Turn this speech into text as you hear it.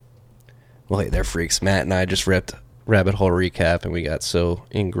Well, hey, they're freaks. Matt and I just ripped Rabbit Hole Recap, and we got so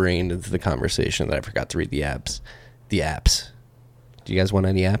ingrained into the conversation that I forgot to read the apps. The apps. Do you guys want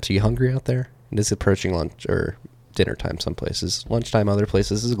any apps? Are you hungry out there? It is approaching lunch or dinner time some places. Lunchtime other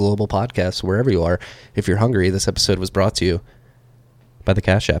places. This is a global podcast, so wherever you are. If you're hungry, this episode was brought to you by the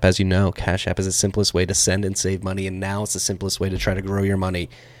Cash App. As you know, Cash App is the simplest way to send and save money, and now it's the simplest way to try to grow your money.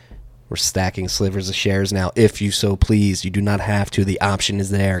 We're stacking slivers of shares now, if you so please. You do not have to. The option is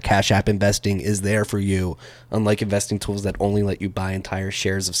there. Cash App investing is there for you. Unlike investing tools that only let you buy entire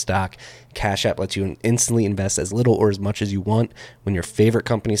shares of stock, Cash App lets you instantly invest as little or as much as you want when your favorite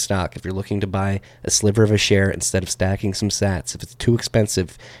company stock. If you're looking to buy a sliver of a share instead of stacking some sats, if it's too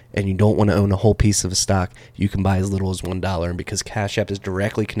expensive and you don't want to own a whole piece of a stock, you can buy as little as $1. And because Cash App is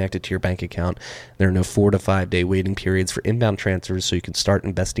directly connected to your bank account, there are no 4 to 5 day waiting periods for inbound transfers, so you can start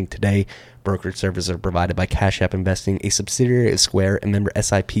investing today. Brokerage services are provided by Cash App Investing, a subsidiary of Square and member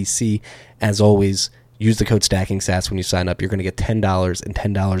SIPC. As always, use the code StackingSats when you sign up. You're going to get $10, and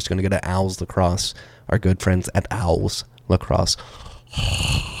 $10 is going to go to Owls Lacrosse, our good friends at Owls Lacrosse.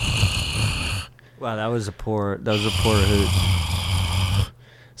 Wow, that was a poor hoot.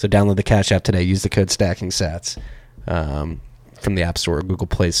 So download the Cash App today. Use the code StackingSats from the App Store or Google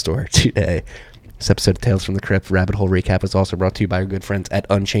Play Store today. This episode of Tales from the Crypt Rabbit Hole Recap is also brought to you by our good friends at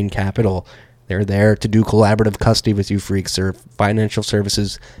Unchained Capital. They're there to do collaborative custody with you freaks. They're a financial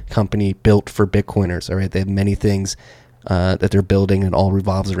services company built for Bitcoiners. All right, they have many things that they're building, and all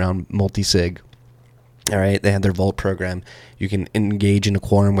revolves around multi-sig. All right, they have their Vault program. You can engage in a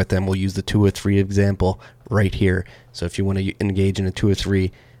quorum with them. We'll use the 203 example right here. So if you want to engage in a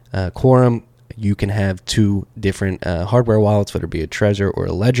 203 quorum, you can have 2 different hardware wallets, whether it be a Trezor or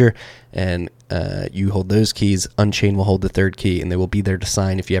a Ledger, and you hold those keys. Unchained will hold the 3rd key, and they will be there to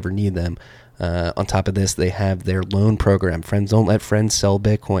sign if you ever need them. On top of this, they have their loan program. Friends don't let friends sell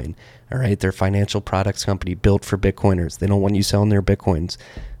Bitcoin. All right, they're a financial products company built for Bitcoiners. They don't want you selling their Bitcoins.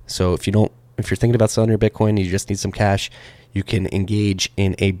 So if you're thinking about selling your Bitcoin and you just need some cash, you can engage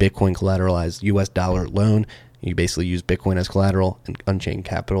in a Bitcoin collateralized US dollar loan. You basically use Bitcoin as collateral, and Unchained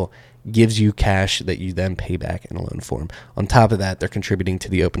Capital gives you cash that you then pay back in a loan form. On top of that, they're contributing to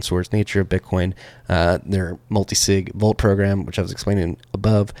the open source nature of Bitcoin. Their multi-sig Vault program, which I was explaining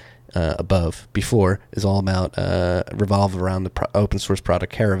before, is all about revolve around the open source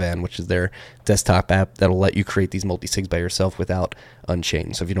product Caravan, which is their desktop app that'll let you create these multi-sigs by yourself without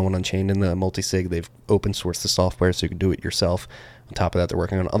Unchained. So if you don't want Unchained in the multi-sig, they've open sourced the software so you can do it yourself. On top of that, they're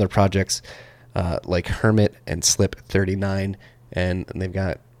working on other projects like Hermit and Slip 39, and they've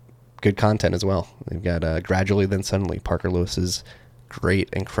got good content as well. They've got Gradually Then Suddenly, Parker Lewis's great,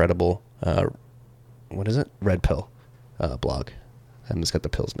 incredible, Red Pill blog. I almost got the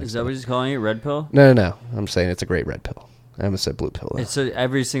pills mixed up. Is that what he's calling it, Red Pill? No. I'm saying it's a great red pill. I almost said blue pill. It's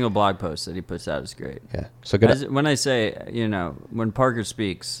every single blog post that he puts out is great. Yeah. So good. When I say, when Parker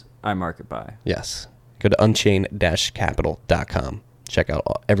speaks, I mark it by. Yes. Go to unchained-capital.com. Check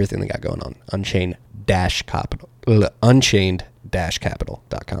out everything they got going on.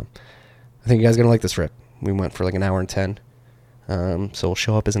 Unchained-capital.com. I think you guys are going to like this rip. We went for like an hour and 10. So we'll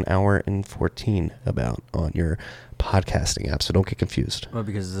show up as an hour and 14 about on your podcasting app. So don't get confused. Well,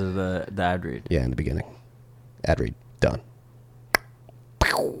 because of the ad read. Yeah, in the beginning. Ad read. Done.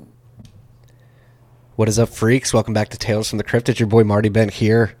 What is up, freaks? Welcome back to Tales from the Crypt. It's your boy Marty Bent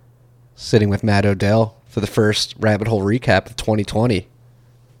here, sitting with Matt Odell for the first Rabbit Hole recap of 2020.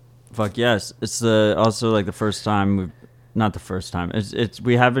 Fuck yes. It's also like the first time not the first time.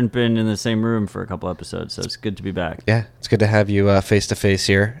 We haven't been in the same room for a couple episodes, so it's good to be back. Yeah, it's good to have you face to face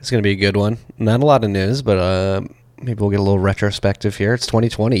here. It's going to be a good one. Not a lot of news, but maybe we'll get a little retrospective here. It's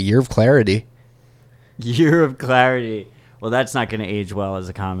 2020, year of clarity. Year of clarity. Well, that's not going to age well as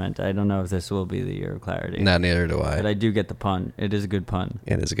a comment. I don't know if this will be the year of clarity. No, neither do I. But I do get the pun. It is a good pun.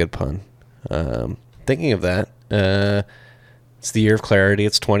 It is a good pun. Thinking of that, it's the year of clarity.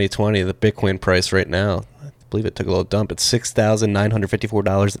 It's 2020. The Bitcoin price right now, I believe it took a little dump. It's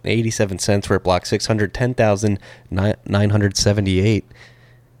 $6,954.87, where it blocked 610,978.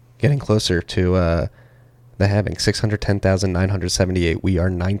 Getting closer to the halving, 610,978. We are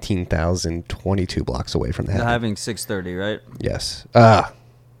 19,022 blocks away from the halving. The halving 630, right? Yes.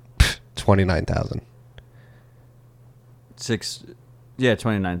 29,000.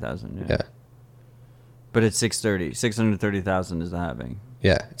 29,000. Yeah. But it's 630. 630,000 is the halving.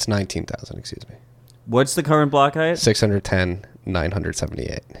 Yeah, it's 19,000, excuse me. What's the current block height?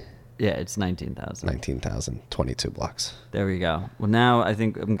 610,978. Yeah, it's 19,000. 19,022 blocks. There we go. Well, now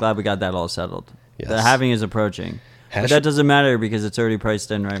I'm glad we got that all settled. Yes. The halving is approaching. But that doesn't matter because it's already priced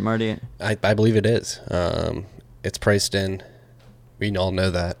in, right, Marty? I believe it is. It's priced in We all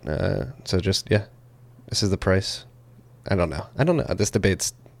know that. So just, yeah, this is the price. I don't know. This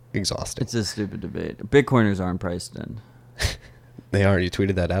debate's exhausting. It's a stupid debate. Bitcoiners aren't priced in. They are. You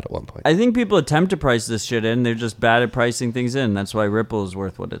tweeted that out at one point. I think people attempt to price this shit in. They're just bad at pricing things in. That's why Ripple is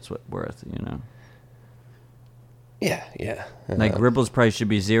worth what it's worth, you know? Yeah. Like, Ripple's price should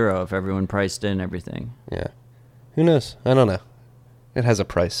be 0 if everyone priced in everything. Yeah. Who knows? I don't know. It has a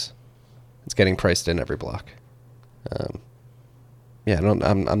price. It's getting priced in every block. I'm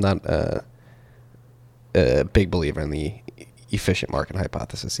not a big believer in the efficient market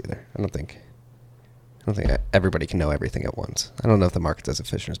hypothesis either. I don't think everybody can know everything at once. I don't know if the market's as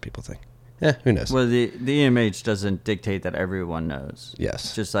efficient as people think. Yeah, who knows? Well, the EMH doesn't dictate that everyone knows.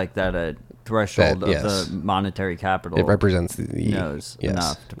 Yes. Just like that a threshold Yes. of the monetary capital It represents the knows yes,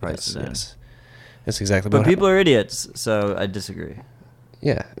 enough to price it in. Yes. That's exactly But what people are idiots, so I disagree.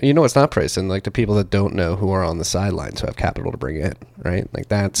 Yeah. You know what's not priced in? Like the people that don't know who are on the sidelines who have capital to bring in, right? Like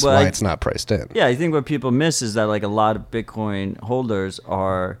that's why it's not priced in. Yeah, I think what people miss is that like a lot of Bitcoin holders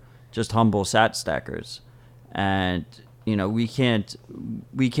are just humble sat stackers. And you know, we can't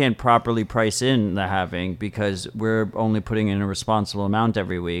properly price in the halving because we're only putting in a responsible amount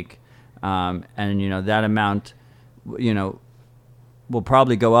every week. And you know, that amount, you know, will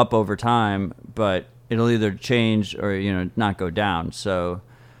probably go up over time, but it'll either change or, you know, not go down. So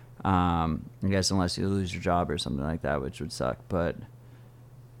I guess unless you lose your job or something like that, which would suck. But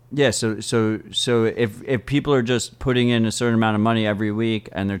yeah, so if people are just putting in a certain amount of money every week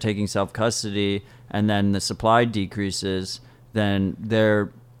and they're taking self-custody and then the supply decreases, then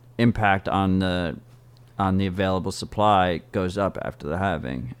their impact on the available supply goes up after the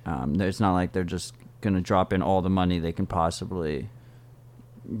halving. It's not like they're just going to drop in all the money they can possibly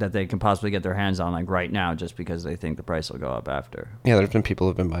get their hands on like right now just because they think the price will go up after. Yeah, there's been people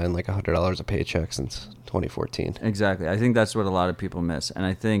who've been buying like $100 a paycheck since 2014. Exactly. I think that's what a lot of people miss. And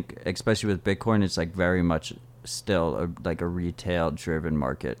I think especially with Bitcoin, it's like very much still like a retail driven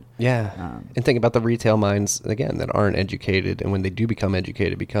market. Yeah. And think about the retail minds again that aren't educated, and when they do become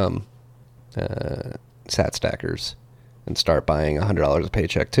educated, become sat stackers and start buying $100 a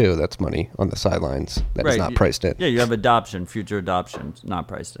paycheck too. That's money on the sidelines that is not priced in. Yeah, you have adoption, future adoption, not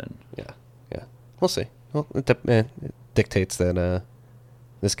priced in. Yeah. We'll see. Well, it dictates that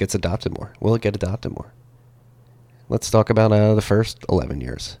this gets adopted more. Will it get adopted more? Let's talk about the first 11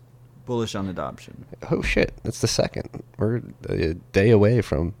 years. Bullish on adoption. Oh shit, it's the second. We're a day away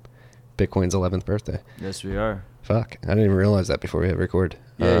from Bitcoin's 11th birthday. Yes, we are. Fuck, I didn't even realize that before we hit record.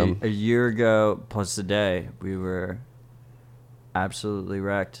 Yeah, a year ago plus a day, we were absolutely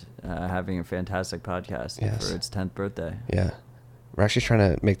wrecked, having a fantastic podcast for its 10th birthday. Yeah. We're actually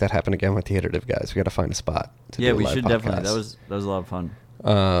trying to make that happen again with the Iterative guys. We got to find a spot to do a we live should podcast. Definitely. That was a lot of fun.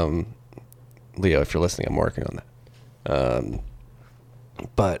 Leo, if you're listening, I'm working on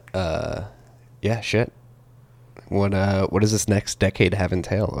that. Yeah, shit. What does this next decade have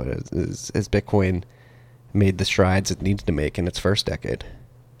entail? Has Bitcoin made the strides it needs to make in its first decade?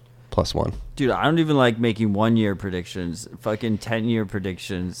 +1. Dude, I don't even like making 1 year predictions. Fucking 10-year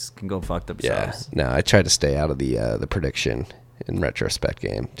predictions can go fuck themselves. Yeah, no, I tried to stay out of the prediction in retrospect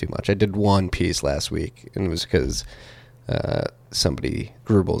game too much. I did one piece last week, and it was because somebody,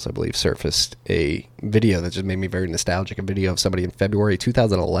 Grubels, I believe, surfaced a video that just made me very nostalgic. A video of somebody in February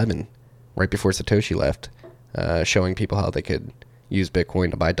 2011, right before Satoshi left, showing people how they could use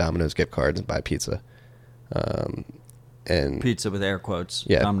Bitcoin to buy Domino's gift cards and buy pizza. And pizza with air quotes.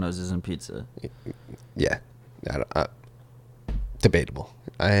 Yeah. Domino's isn't pizza. Yeah. Debatable.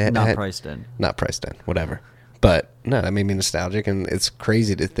 Not priced in. Not priced in. Whatever. But no, that made me nostalgic, and it's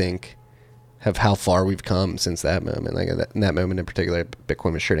crazy to think of how far we've come since that moment. Like in that moment in particular,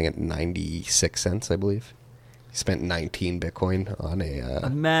 Bitcoin was trading at 96 cents, I believe. You spent 19 Bitcoin on a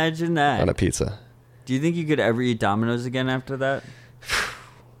imagine that on a pizza. Do you think you could ever eat Domino's again after that?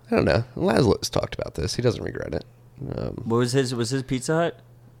 I don't know. Laszlo's talked about this. He doesn't regret it. What was his? Was his Pizza Hut?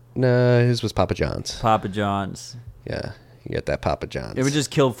 No, his was Papa John's. Papa John's. Yeah, you get that Papa John's. It would just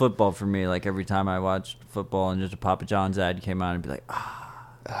kill football for me. Like every time I watched football and just a Papa John's ad came on, I'd be like,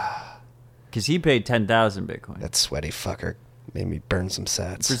 because he paid 10,000 Bitcoin. That sweaty fucker made me burn some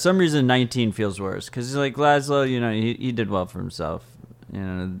sats. For some reason, 19 feels worse because like Laszlo, you know, he did well for himself. You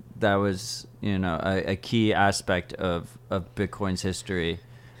know, that was, you know, a key aspect of Bitcoin's history.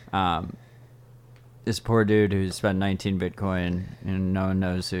 This poor dude who spent 19 Bitcoin and no one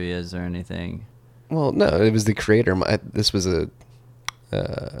knows who he is or anything. Well, no, it was the creator. This was a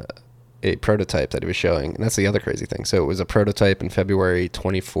prototype that he was showing, and that's the other crazy thing. So it was a prototype in February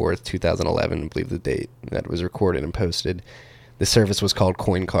 24th, 2011, I believe the date that it was recorded and posted. the service was called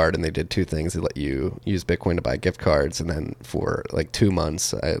CoinCard, and they did two things. They let you use Bitcoin to buy gift cards, and then for like 2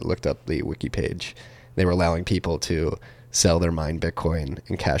 months, I looked up the wiki page. They were allowing people to sell their mined Bitcoin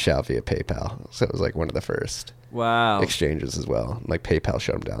and cash out via PayPal. So it was like one of the first exchanges as well. Like PayPal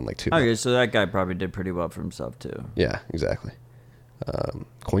shut them down like 2 months. Okay, so that guy probably did pretty well for himself too. Yeah, exactly.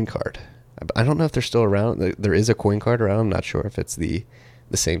 CoinCard. I don't know if they're still around. There is a CoinCard around. I'm not sure if it's the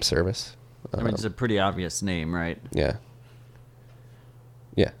same service. I mean, it's a pretty obvious name, right? Yeah.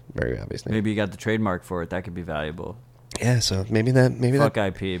 Yeah, very obvious name. Maybe you got the trademark for it. That could be valuable. Yeah, so maybe Fuck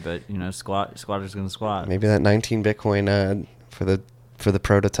that IP, but you know, squatter's gonna squat. maybe that 19 Bitcoin for the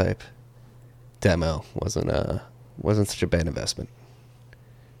prototype demo wasn't such a bad investment.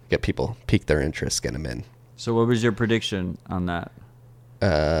 Get people, pique their interest, get them in. So what was your prediction on that?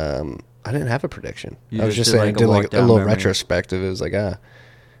 I didn't have a prediction. You I was just just saying, like a did like a walk-down little memory. retrospective. It was like,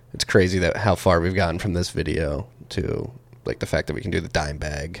 it's crazy that how far we've gotten from this video to like the fact that we can do the dime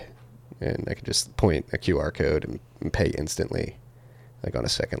bag, and I can just point a QR code and pay instantly, like on a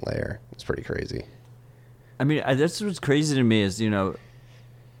second layer. It's pretty crazy. I mean, that's what's crazy to me is, you know,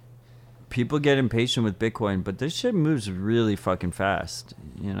 people get impatient with Bitcoin, but this shit moves really fucking fast.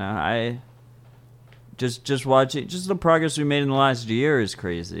 You know, I just watching, just the progress we made in the last year is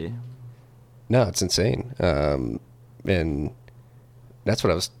crazy. No, it's insane. And that's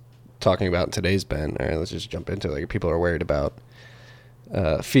what I was talking about in today's Ben. All right, let's just jump into it. Like, people are worried about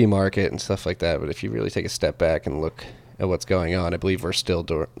fee market and stuff like that, but if you really take a step back and look at what's going on, I believe we're still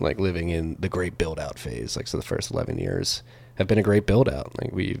like living in the great build out phase. Like, so the first 11 years have been a great build out.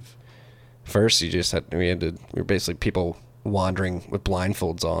 Like, we were basically people wandering with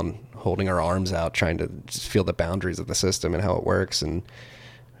blindfolds on, holding our arms out, trying to just feel the boundaries of the system and how it works. And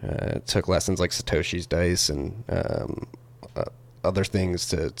took lessons like Satoshi's dice and other things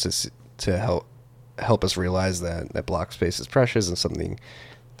to help us realize that block space is precious and something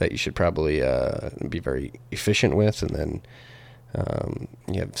that you should probably be very efficient with. And then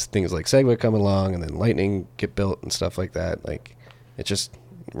you have things like SegWit come along, and then Lightning get built and stuff like that. Like, it's just,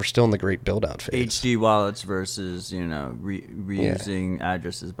 we're still in the great build out phase. HD wallets versus, you know, reusing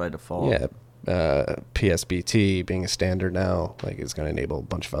addresses by default. Yeah. PSBT being a standard now, like, is going to enable a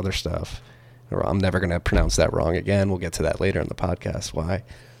bunch of other stuff. Or I'm never going to pronounce that wrong again. We'll get to that later in the podcast. Why?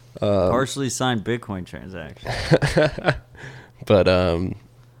 Partially signed Bitcoin transaction. But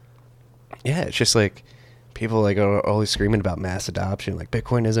yeah, it's just like people like are always screaming about mass adoption. Like,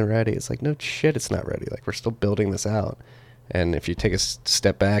 Bitcoin isn't ready. It's like, no shit, it's not ready. Like, we're still building this out. And if you take a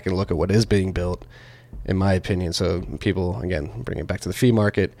step back and look at what is being built, in my opinion, so people, again, bring it back to the fee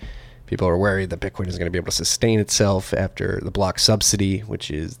market. People are worried that Bitcoin is going to be able to sustain itself after the block subsidy, which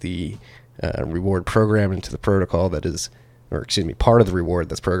is the reward program into the protocol that is, or excuse me, part of the reward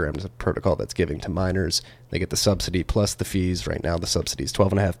that's programmed is a protocol that's giving to miners. They get the subsidy plus the fees. Right now, the subsidy is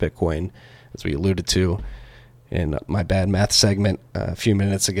 12.5 Bitcoin, as we alluded to in my bad math segment a few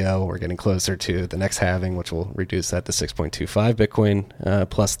minutes ago. We're getting closer to the next halving, which will reduce that to 6.25 Bitcoin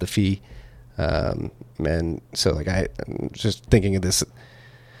plus the fee. And so, like, I'm just thinking of this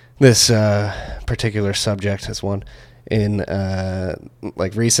particular subject as one in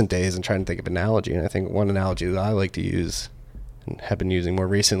like recent days and trying to think of analogy. And I think one analogy that I like to use and have been using more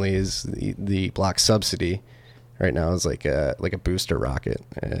recently is the block subsidy right now is like a booster rocket,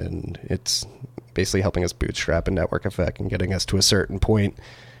 and it's basically helping us bootstrap a network effect and getting us to a certain point.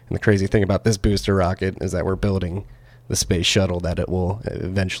 And the crazy thing about this booster rocket is that we're building the space shuttle that it will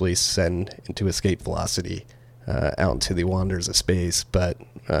eventually send into escape velocity out into the wonders of space. But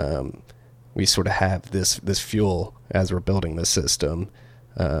we sort of have this fuel as we're building this system,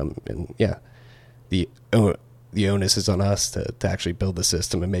 and yeah, the onus is on us to actually build the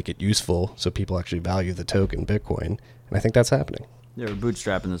system and make it useful so people actually value the token Bitcoin, and I think that's happening. Yeah, we're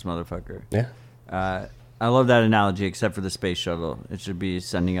bootstrapping this motherfucker. Yeah. I love that analogy, except for the space shuttle. It should be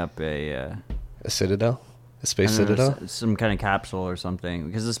sending up a citadel, a space I don't know, citadel, some kind of capsule or something,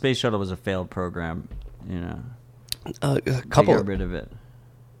 because the space shuttle was a failed program. You know, a they couple. got rid of it.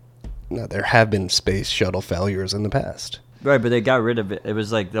 No, there have been space shuttle failures in the past. Right, but they got rid of it. It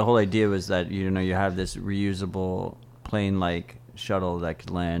was like the whole idea was that, you know, you have this reusable plane-like shuttle that could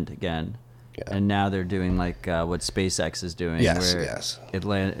land again. Yeah. And now they're doing like what SpaceX is doing, Yes, where yes. it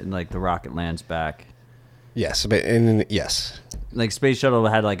like the rocket lands back. Yes, but yes. Like Space Shuttle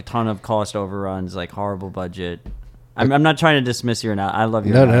had like a ton of cost overruns, like horrible budget. I'm not trying to dismiss your analogy. I love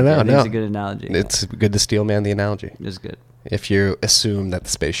your analogy. I think it's a good analogy. It's good to steel man the analogy. It's good. If you assume that the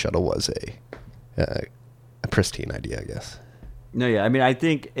space shuttle was a pristine idea, I guess. No, yeah. I mean, I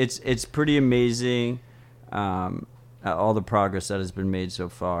think it's pretty amazing, all the progress that has been made so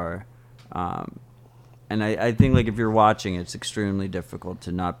far. And I think like if you're watching, it's extremely difficult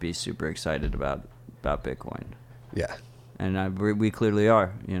to not be super excited about Bitcoin. Yeah. And we clearly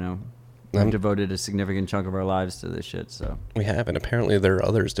are, you know. We've devoted a significant chunk of our lives to this shit, so. We have, and apparently there are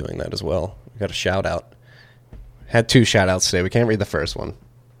others doing that as well. We got a shout out. Had 2 shout outs today. We can't read the first one.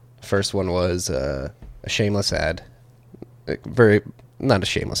 The first one was a shameless ad. Not a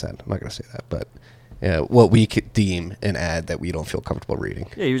shameless ad. I'm not going to say that, but what we could deem an ad that we don't feel comfortable reading.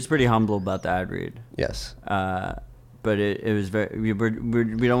 Yeah, he was pretty humble about the ad read. Yes. But it was very. We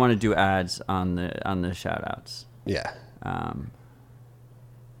don't want to do ads on the shout outs. Yeah.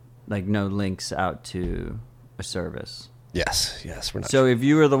 Like no links out to a service. Yes, we're not. So if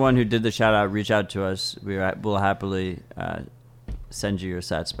you were the one who did the shout out, reach out to us. We'll happily send you your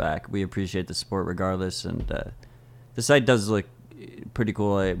sats back. We appreciate the support regardless, and the site does look pretty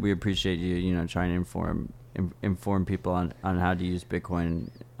cool. We appreciate you trying to inform people on how to use Bitcoin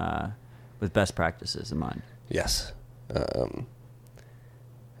with best practices in mind. Yes. And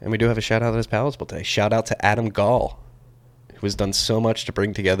we do have a shout out that is palatable today. Shout out to Adam Gall, who has done so much to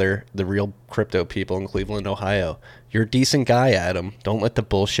bring together the real crypto people in Cleveland, Ohio. You're a decent guy, Adam. Don't let the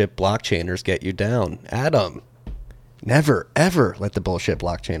bullshit blockchainers get you down. Adam, never, ever let the bullshit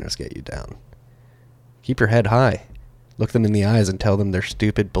blockchainers get you down. Keep your head high. Look them in the eyes and tell them they're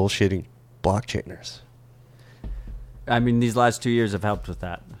stupid, bullshitting blockchainers. I mean, these last 2 years have helped with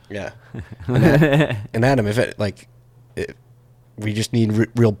that. Yeah. And Adam, we just need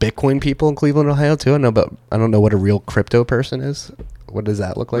real Bitcoin people in Cleveland, Ohio, too. I don't know what a real crypto person is. What does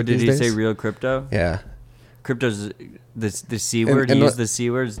that look like these days? Did he say real crypto? Yeah. Crypto's the C word. He used the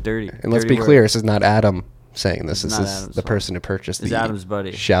C word. It's dirty. And let's be clear, this is not Adam saying this. This is the person who purchased it's Adam's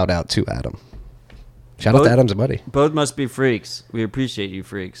buddy. Shout out to Adam. Shout out to Adam's buddy. Both must be freaks. We appreciate you,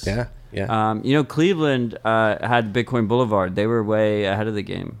 freaks. Yeah. Cleveland had Bitcoin Boulevard. They were way ahead of the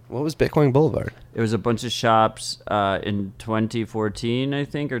game. What was Bitcoin Boulevard? It was a bunch of shops in 2014, I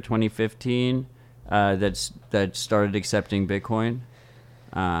think, or 2015 that started accepting Bitcoin.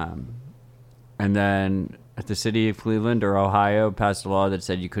 And then the city of Cleveland or Ohio passed a law that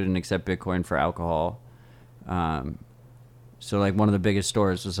said you couldn't accept Bitcoin for alcohol. So like one of the biggest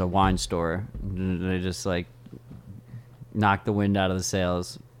stores was a wine store. They just like knocked the wind out of the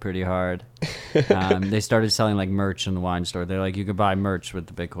sails pretty hard. They started selling like merch in the wine store. They're like, you could buy merch with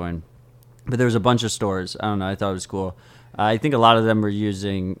the Bitcoin. But there was a bunch of stores. I don't know. I thought it was cool. I think a lot of them were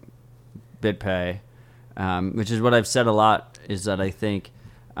using BitPay, which is what I've said a lot, is that I think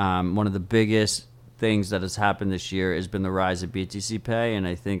one of the biggest things that has happened this year has been the rise of BTC Pay, and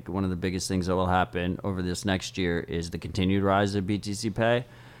I think one of the biggest things that will happen over this next year is the continued rise of BTC Pay.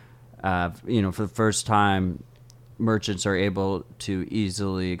 For the first time, merchants are able to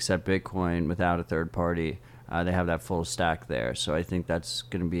easily accept Bitcoin without a third party. They have that full stack there. So I think that's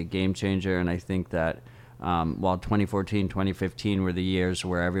going to be a game changer. And I think that while 2014, 2015 were the years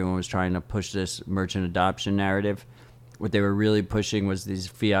where everyone was trying to push this merchant adoption narrative, what they were really pushing was these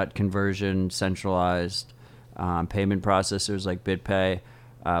fiat conversion, centralized payment processors like BitPay,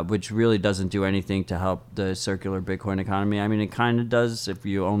 which really doesn't do anything to help the circular Bitcoin economy. I mean, it kind of does if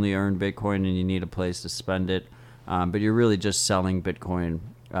you only earn Bitcoin and you need a place to spend it. But you're really just selling Bitcoin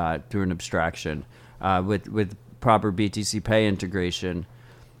through an abstraction. With proper BTC Pay integration,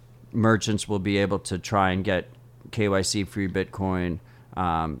 merchants will be able to try and get KYC-free Bitcoin,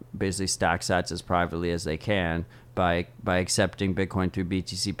 basically stack sats as privately as they can by accepting Bitcoin through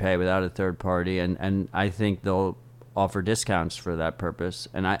BTC Pay without a third party. And I think they'll offer discounts for that purpose.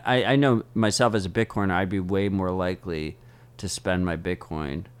 And I know myself as a Bitcoiner, I'd be way more likely to spend my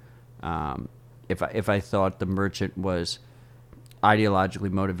Bitcoin if I thought the merchant was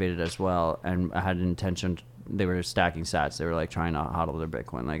ideologically motivated as well and had an intention. They were stacking sats. They were like trying to hodl their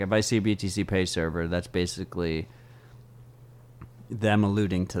Bitcoin. Like if I see a BTC Pay server, that's basically them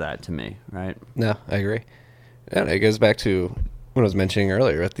alluding to that to me, right? No, I agree. And it goes back to what I was mentioning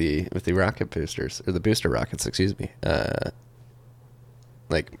earlier with the rocket boosters, or the booster rockets, excuse me.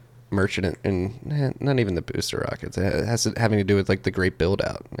 Like merchant and not even the booster rockets. It has having to do with like the great build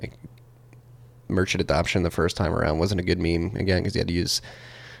out. Like merchant adoption the first time around wasn't a good meme, again, because you had to use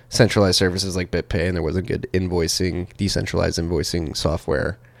centralized services like BitPay, and there wasn't good decentralized invoicing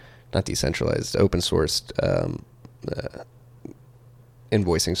software, not decentralized, open sourced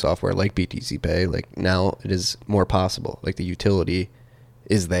invoicing software like BTC Pay. Like now it is more possible. Like the utility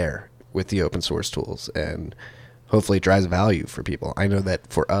is there with the open source tools, and hopefully it drives value for people. I know that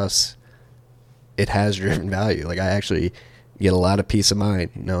for us, it has driven value. Like I actually get a lot of peace of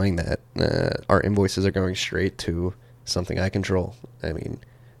mind knowing that our invoices are going straight to something I control. I mean,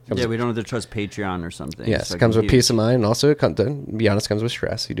 Yeah, we don't have to trust Patreon or something. Yes, So it comes with huge. peace of mind. And also, to be honest, comes with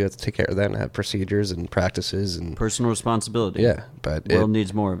stress. You do have to take care of that and have procedures and practices and Personal responsibility. yeah. But The world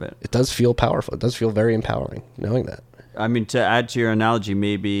needs more of it. it does feel powerful. It does feel very empowering knowing that. I mean, to add to your analogy,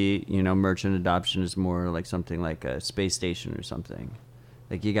 maybe, merchant adoption is more like something like a space station or something.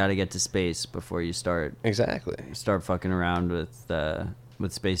 Like, you got to get to space before you start Exactly. fucking around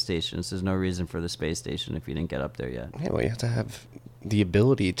with space stations. There's no reason for the space station if you didn't get up there yet. Yeah, well, you have to have the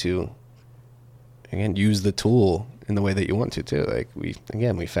ability to, again, use the tool in the way that you want to, too. Like, we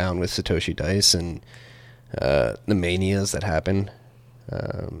found with Satoshi Dice and the manias that happen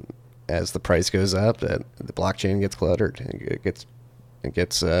as the price goes up, that the blockchain gets cluttered. It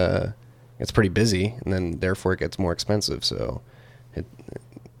gets pretty busy, and then therefore it gets more expensive. So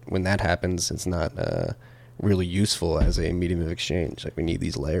when that happens, it's not really useful as a medium of exchange. Like, we need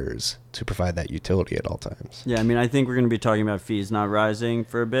these layers to provide that utility at all times. Yeah, I mean, I think we're going to be talking about fees not rising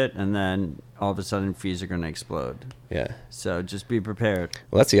for a bit, and then all of a sudden fees are going to explode. Yeah. So just be prepared.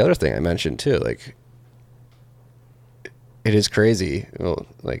 Well, that's the other thing I mentioned too. Like, it is crazy. Well,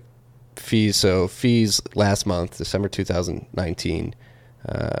 like fees. So fees last month, December 2019,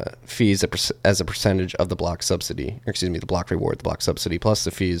 fees as a percentage of the block subsidy, or excuse me, the block reward, the block subsidy plus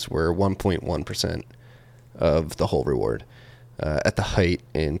the fees were 1.1% of the whole reward. At the height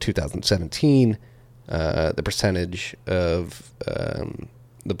in 2017, the percentage of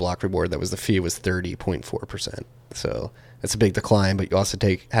the block reward that was the fee was 30.4%. So that's a big decline, but you also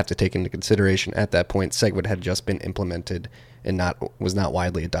have to take into consideration at that point SegWit had just been implemented and was not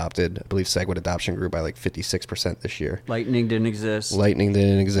widely adopted. I believe SegWit adoption grew by like 56% this year. Lightning didn't exist. Lightning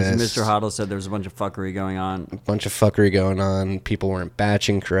didn't As exist. Mr. Hoddle said, there was a bunch of fuckery going on. A bunch of fuckery going on. People weren't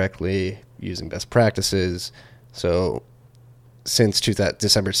batching correctly, using best practices. So since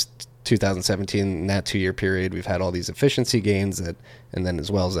December 2017, in that 2-year period, we've had all these efficiency gains and then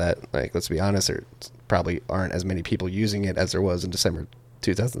as well as that, like, let's be honest, there probably aren't as many people using it as there was in December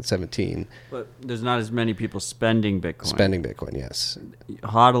 2017. But there's not as many people spending Bitcoin. Spending Bitcoin, yes.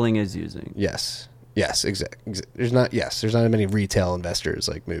 Hodling is using. Yes, exactly. There's not as many retail investors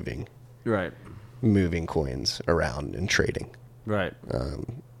like moving coins around and trading. Right.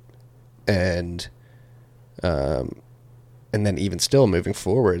 And then even still moving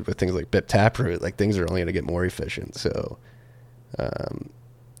forward with things like BIP Taproot, like, things are only going to get more efficient. So,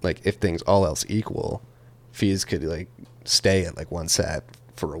 like, if things all else equal, fees could like stay at like 1 sat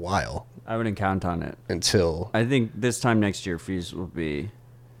for a while I wouldn't count on it. until I think this time next year fees will be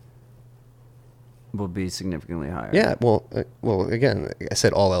significantly higher. yeah. Well, again, I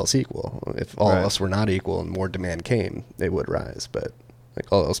said all else equal. If all Right. else were not equal and more demand came, they would rise. But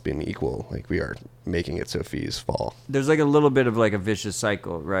like, all else being equal, like, we are making it so fees fall. There's like a little bit of like a vicious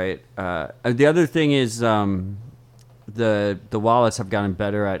cycle, right? The other thing is the wallets have gotten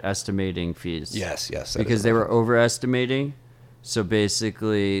better at estimating fees. Yes. Because they were overestimating. So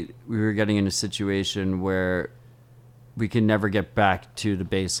basically, we were getting in a situation where we can never get back to the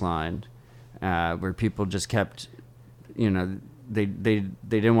baseline, where people just kept, they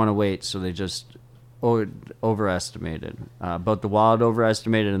didn't want to wait, so they just overestimated. Both the wallet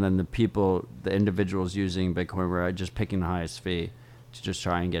overestimated, and then the individuals using Bitcoin were just picking the highest fee to just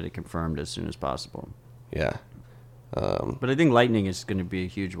try and get it confirmed as soon as possible. Yeah. But I think Lightning is going to be a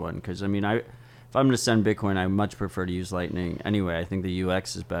huge one because, I mean, if I'm going to send Bitcoin, I much prefer to use Lightning. Anyway, I think the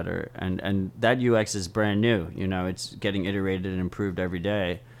UX is better. And that UX is brand new. It's getting iterated and improved every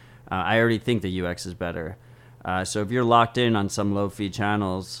day. I already think the UX is better. So if you're locked in on some low-fee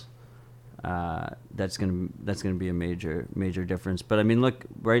channels, that's going to be a major difference. But, I mean, look,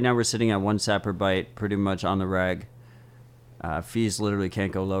 right now we're sitting at 1 sat per byte pretty much on the reg. Fees literally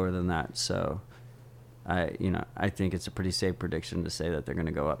can't go lower than that. So I think it's a pretty safe prediction to say that they're going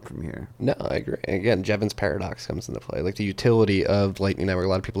to go up from here. No, I agree. Again, Jevons paradox comes into play. Like, the utility of Lightning Network, a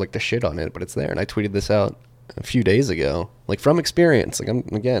lot of people like to shit on it, but it's there. And I tweeted this out a few days ago, like, from experience. Like, I'm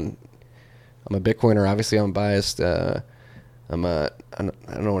a Bitcoiner. Obviously, I'm biased. I don't want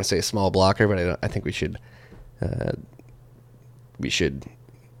to say a small blocker, but I think we should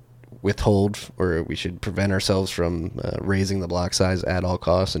withhold, or we should prevent ourselves from raising the block size at all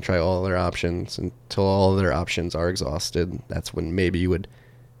costs and try all other options until all other options are exhausted. That's when maybe you would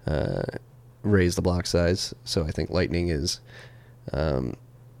raise the block size. So I think Lightning is I'm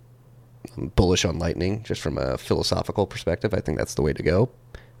bullish on Lightning just from a philosophical perspective. I think that's the way to go.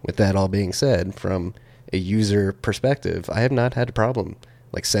 With that all being said, from a user perspective, I have not had a problem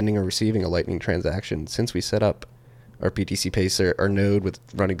like sending or receiving a Lightning transaction since we set up our BTC Pay our node with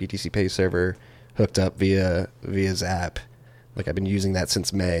running BTC Pay server hooked up via Zap. Like, I've been using that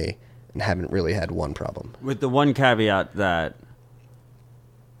since May and haven't really had one problem. With the one caveat that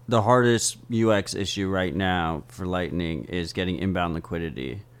the hardest UX issue right now for Lightning is getting inbound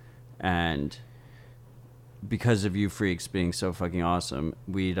liquidity, and because of you freaks being so fucking awesome,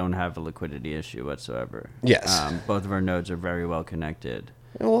 we don't have a liquidity issue whatsoever. Yes. Both of our nodes are very well connected.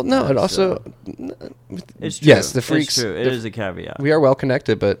 Well, no, it also... It's true. Yes, the freaks... It's true. It is a caveat. We are well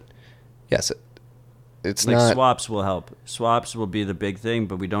connected, but yes, it's like not... swaps will help. Swaps will be the big thing,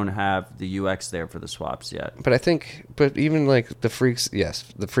 but we don't have the UX there for the swaps yet. But I think... But even like the freaks... Yes,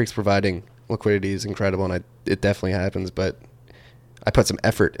 the freaks providing liquidity is incredible, and it definitely happens, but I put some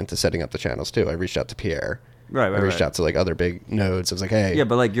effort into setting up the channels, too. I reached out to Pierre. Right. I reached out to like other big nodes. I was like, hey. Yeah,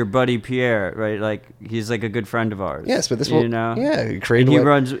 but like your buddy Pierre, right? Like he's like a good friend of ours. Yes, but this you will... know? Yeah, And he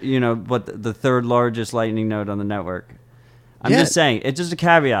runs, what the third largest Lightning node on the network. I'm just saying, it's just a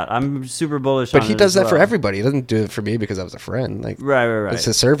caveat. I'm super bullish on it. But he does that as for well. everybody. He doesn't do it for me because I was a friend. Like, Right. It's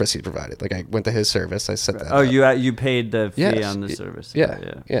a service he provided. Like, I went to his service. I set that Oh, up. you paid the fee Yes. on the service.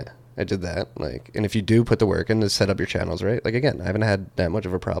 Yeah. I did that. Like, and if you do put the work in to set up your channels, right? Like, again, I haven't had that much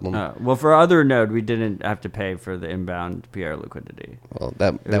of a problem. Well, for other node, we didn't have to pay for the inbound PR liquidity. Well,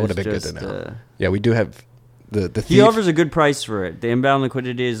 that would have been good to just, know. Yeah, we do have the thief. He offers a good price for it. The inbound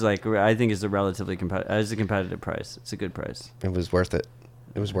liquidity is like, I think is a relatively as a competitive price. It's a good price. It was worth it.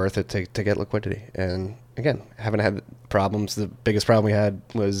 It was worth it to get liquidity. And again, haven't had problems. The biggest problem we had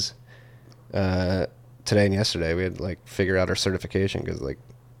was today and yesterday. We had to like figure out our certification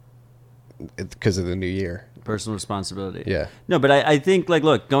because of the new year. Personal responsibility. Yeah. No, but I think, like,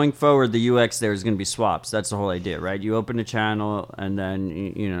 look, going forward, the UX there is going to be swaps. That's the whole idea, right? You open a channel, and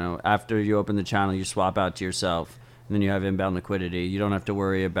then, after you open the channel, you swap out to yourself, and then you have inbound liquidity. You don't have to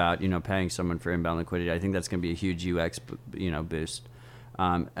worry about, paying someone for inbound liquidity. I think that's going to be a huge UX, boost.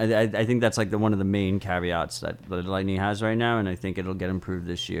 I think that's, like, one of the main caveats that Lightning has right now, and I think it'll get improved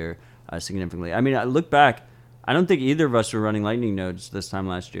this year significantly. I mean, I look back, I don't think either of us were running Lightning nodes this time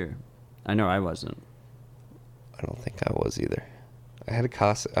last year. I know I wasn't. I don't think I was either. I had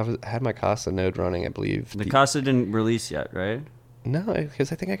had my Casa node running, I believe. The Casa didn't release yet, right? No,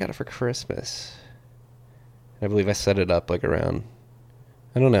 because I think I got it for Christmas. I believe I set it up like around...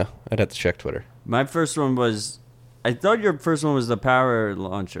 I don't know. I'd have to check Twitter. My first one was... I thought your first one was the Power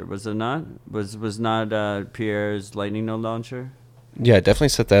launcher. Was it not? Was not Pierre's Lightning node launcher? Yeah, I definitely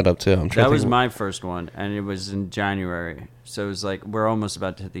set that up too. That was my first one, and it was in January. So it was like, we're almost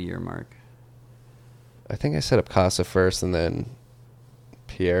about to hit the year mark. I think I set up Casa first, and then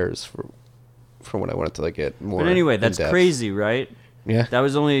Pierre's for when I wanted to like get more. But anyway, that's in-depth. crazy, right? Yeah. That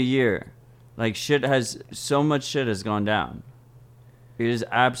was only a year. Like, so much shit has gone down. It is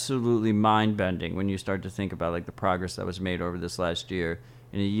absolutely mind-bending when you start to think about like the progress that was made over this last year,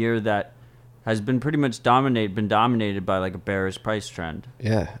 in a year that has been pretty much dominated by like a bearish price trend.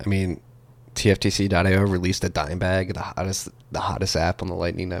 Yeah, I mean, TFTC.io released a dime bag, the hottest app on the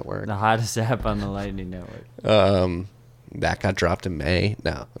Lightning Network. The hottest app on the Lightning Network. That got dropped in May.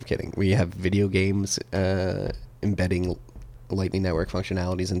 No, I'm kidding. We have video games embedding Lightning Network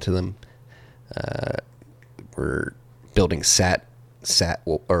functionalities into them. We're building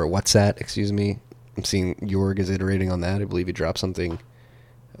WhatsApp, excuse me. I'm seeing Jorg is iterating on that. I believe he dropped something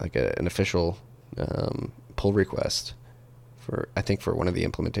like an official pull request for one of the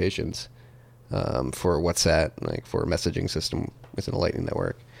implementations for WhatsApp, like for a messaging system within a Lightning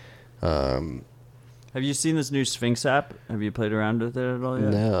Network. Have you seen this new Sphinx app? Have you played around with it at all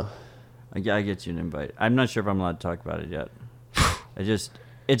yet? No. I get you an invite. I'm not sure if I'm allowed to talk about it yet.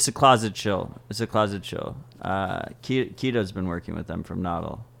 It's a closet chill. Keto's been working with them from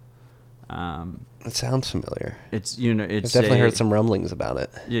Noddle. It sounds familiar. It's I've definitely heard some rumblings about it.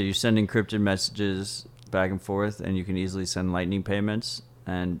 Yeah, you send encrypted messages back and forth, and you can easily send Lightning payments.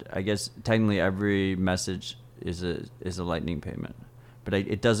 And I guess technically every message is a Lightning payment, but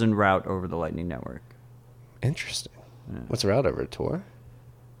it doesn't route over the Lightning Network. Interesting. Yeah. What's the route over, Tor?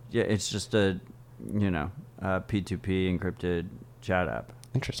 Yeah, it's just a P2P encrypted chat app.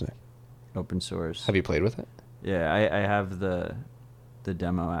 Interesting. Open source. Have you played with it? Yeah, I have the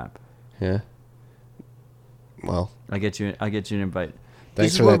demo app. Yeah. Well, I'll get you an invite.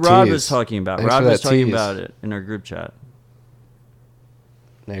 Thanks This for is what that Rod tease. was talking about. Thanks Rod for was that talking tease. about it in our group chat.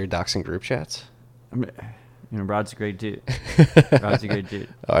 now you're doxing group chats? Rod's a great dude. Rod's a great dude.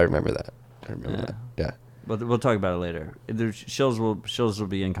 Oh, I remember that. That. Yeah. We'll talk about it later. Shills will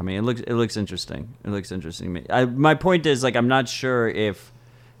be incoming. It looks interesting. It looks interesting to me. My point is, like, I'm not sure if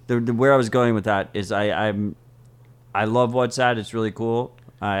where I was going with that is I love WhatsApp. It's really cool.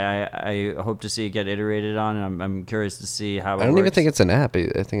 I hope to see it get iterated on, and I'm curious to see how it I don't works. even think it's an app.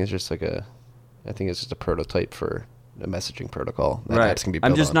 I think it's just a prototype for a messaging protocol that Right. apps can be built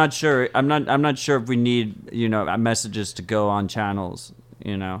I'm just on. not sure. I'm not sure if we need messages to go on channels.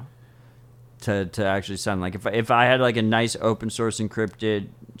 you know, to actually send. Like if I had like a nice open source encrypted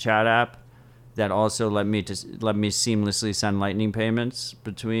chat app that also let me seamlessly send Lightning payments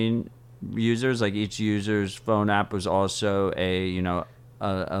between users, like each user's phone app was also a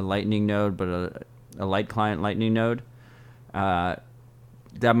Lightning node, but a light client Lightning node.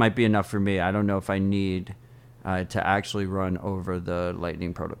 That might be enough for me. I don't know if I need to actually run over the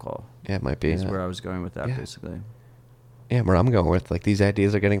Lightning protocol. Yeah, it might be. Is where I was going with that, basically. Yeah, where I'm going with, like, these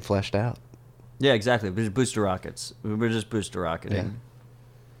ideas are getting fleshed out. Yeah, exactly. We're just booster rockets. We're just booster rocketing. Yeah.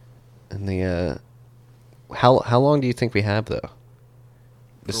 And the how long do you think we have though?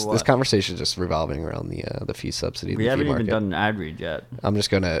 This conversation is just revolving around the fee subsidy. We the haven't fee even market. done an ad read yet. I'm just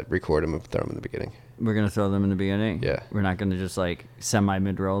gonna record them and throw them in the beginning. We're gonna throw them in the beginning. Yeah. We're not gonna just like semi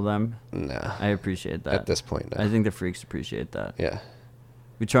mid roll them. No. I appreciate that. At this point, no. I think the freaks appreciate that. Yeah.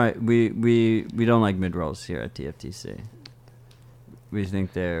 We try. We don't like mid rolls here at TFTC. We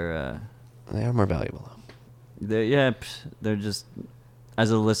think they're. They are more valuable though. They're just. As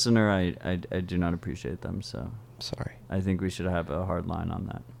a listener, I do not appreciate them. So. Sorry. I think we should have a hard line on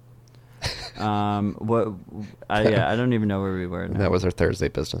that. I don't even know where we were now. That was our Thursday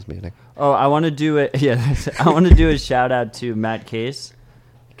business meeting. Oh, I want to do it. Yeah, I want to do a shout out to Matt Case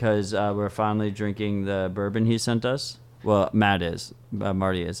because we're finally drinking the bourbon he sent us. Well, Matt is,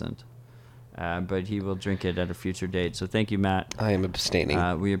 Marty isn't, but he will drink it at a future date. So thank you, Matt. I am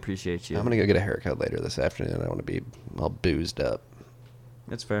abstaining. We appreciate you. I'm gonna go get a haircut later this afternoon. I want to be all boozed up.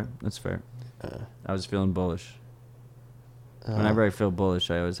 That's fair. That's fair. I was feeling bullish. Whenever I feel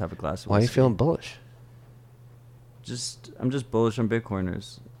bullish, I always have a glass of whiskey. Why are you feeling bullish? I'm just bullish on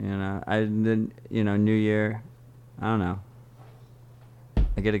Bitcoiners. New year. I don't know.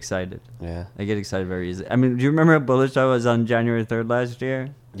 I get excited. Yeah. I get excited very easily. I mean, do you remember how bullish I was on January 3rd last year?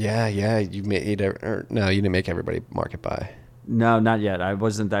 Yeah. You made no, you didn't make everybody market buy. No, not yet. I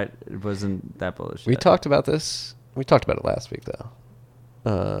wasn't that bullish. We yet. talked about this. We talked about it last week though.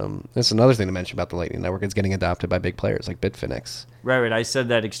 That's another thing to mention about the Lightning Network. It's getting adopted by big players like Bitfinex. Right. I said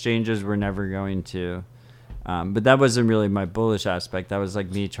that exchanges were never going to, but that wasn't really my bullish aspect. That was like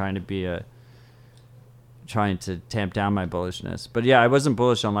me trying to tamp down my bullishness. But yeah, I wasn't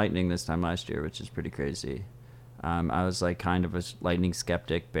bullish on Lightning this time last year, which is pretty crazy. I was like kind of a Lightning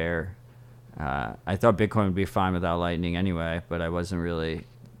skeptic bear. I thought Bitcoin would be fine without Lightning anyway, but I wasn't really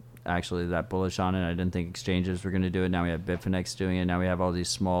actually that bullish on it. I didn't think exchanges were going to do it. Now we have Bitfinex doing it. Now we have all these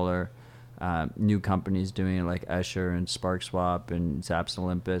smaller new companies doing it like Escher and SparkSwap and Zaps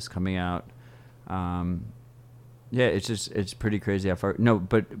Olympus coming out. It's pretty crazy how far. No,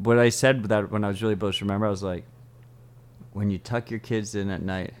 but what I said that when I was really bullish, remember, I was like, when you tuck your kids in at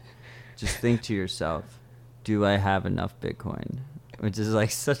night, just think to yourself, do I have enough Bitcoin? Which is like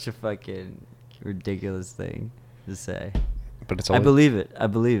such a fucking ridiculous thing to say. But it's I believe it.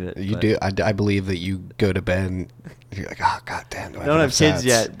 You do. I believe that you go to bed and you're like, oh, God damn. I don't have kids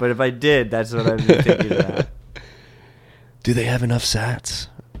yet, but if I did, that's what I've been thinking about. Do they have enough sats?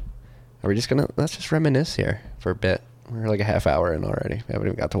 Are we just going to, let's just reminisce here for a bit. We're like a half hour in already. We haven't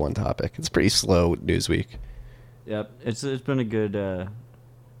even got to one topic. It's pretty slow news week. Yep. It's been a good,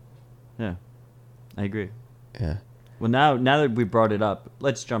 yeah, I agree. Yeah. Well, now that we brought it up,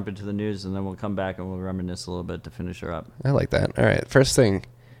 let's jump into the news, and then we'll come back and we'll reminisce a little bit to finish her up. I like that. All right. First thing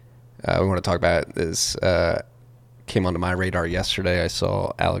we want to talk about is came onto my radar yesterday. I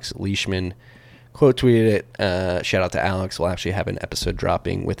saw Alex Leishman quote tweeted it. Shout out to Alex. We'll actually have an episode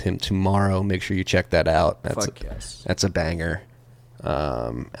dropping with him tomorrow. Make sure you check that out. Yes. That's a banger.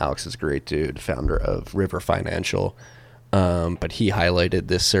 Alex is a great dude, founder of River Financial. But he highlighted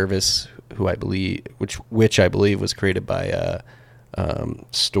this service, which I believe was created by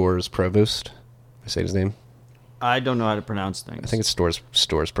Stores Provost. I say his name. I don't know how to pronounce things. I think it's Stores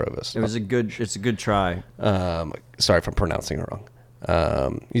Provost. It's a good try. Sorry if I'm pronouncing it wrong.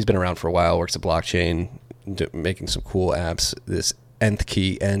 He's been around for a while. Works at blockchain, making some cool apps. This nth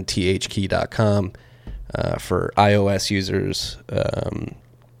key, nthkey.com, for iOS users.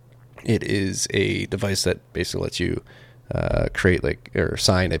 It is a device that basically lets you create or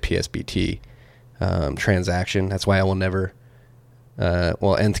sign a PSBT transaction. That's why I will never.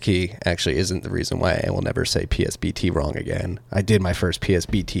 Nth key actually isn't the reason why I will never say PSBT wrong again. I did my first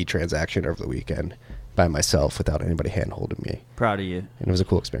PSBT transaction over the weekend by myself without anybody hand-holding me. Proud of you. And it was a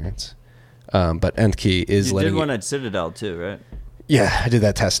cool experience. But nth key is you letting did one at Citadel too, right? Yeah, I did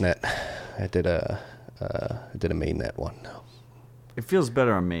that testnet. I did a mainnet one. It feels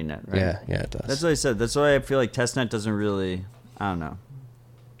better on mainnet, right? Yeah, it does. That's what I said. That's why I feel like testnet doesn't really. I don't know.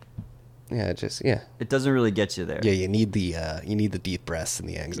 Yeah, it doesn't really get you there. Yeah, you need the deep breaths and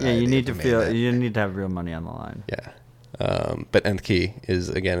the anxiety. Yeah, you need to have real money on the line. Yeah, But Nth Key is,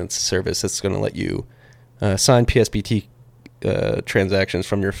 again, it's a service that's going to let you sign PSBT transactions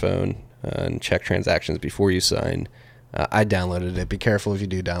from your phone and check transactions before you sign. I downloaded it. Be careful if you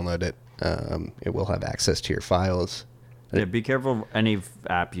do download it. It will have access to your files. Yeah, be careful of any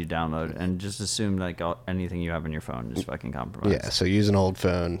app you download, and just assume like anything you have on your phone is fucking compromised. Yeah, so use an old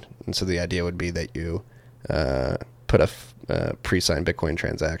phone, and so the idea would be that you put a pre-signed Bitcoin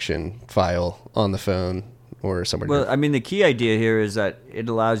transaction file on the phone or somewhere. Well, I mean, the key idea here is that it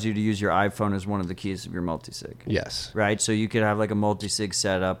allows you to use your iPhone as one of the keys of your multisig. Yes. Right? So you could have like a multisig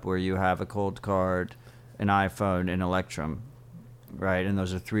setup where you have a cold card, an iPhone, and Electrum. Right, and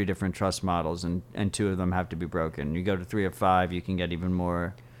those are 3 different trust models, and 2 of them have to be broken. You go to 3 or 5, you can get even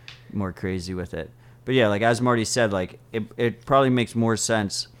more crazy with it. But yeah, like as Marty said, like it probably makes more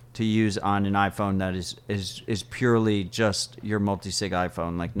sense to use on an iPhone that is purely just your multi-sig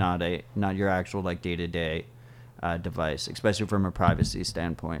iPhone, like not your actual like day-to-day device, especially from a privacy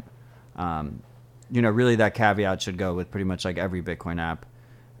standpoint. Really that caveat should go with pretty much like every Bitcoin app.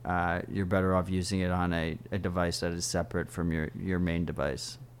 You're better off using it on a device that is separate from your main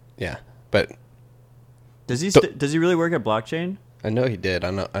device. Yeah, but does he really work at blockchain? I know he did. I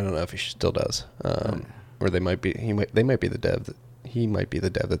don't know if he still does. Or they might be. They might be the dev. He might be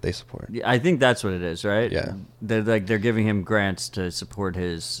the dev that they support. Yeah, I think that's what it is, right? Yeah, they're giving him grants to support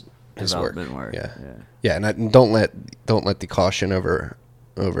his development work. Yeah. And don't let the caution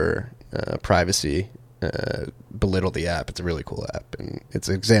over privacy belittle the app. It's a really cool app, and it's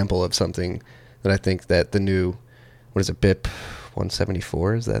an example of something that I think that the new, what is it, BIP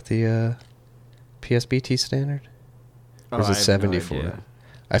 174? Is that the PSBT standard? Or is it 74? No,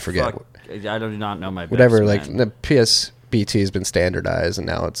 I forget. I do not know my whatever. BIPs, like man. the PSBT has been standardized, and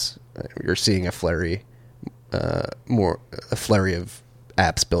now you're seeing a flurry of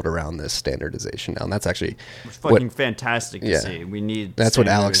apps built around this standardization now, and that's actually it's fucking fantastic to see. We need. That's what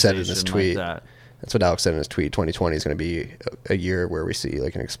Alex said in his tweet. Like That's what Alex said in his tweet. 2020 is going to be a year where we see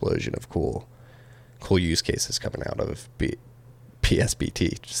like an explosion of cool use cases coming out of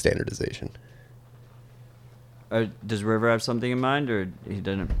PSBT standardization. Does River have something in mind, or he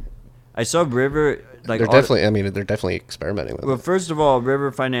didn't? I saw River like they're definitely experimenting with it. Well, first of all,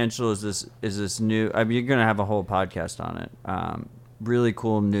 River Financial is this new. I mean, you're going to have a whole podcast on it. Really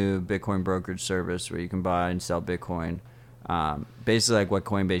cool new Bitcoin brokerage service where you can buy and sell Bitcoin. Basically, like what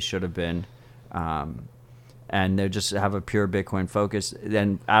Coinbase should have been. And they just have a pure Bitcoin focus.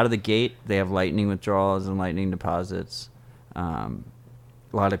 Then out of the gate, they have Lightning withdrawals and Lightning deposits. A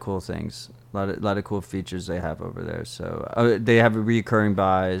lot of cool things. A lot of cool features they have over there. So they have recurring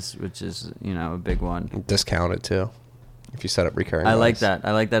buys, which is a big one. Discounted too, if you set up recurring. I buys. like that.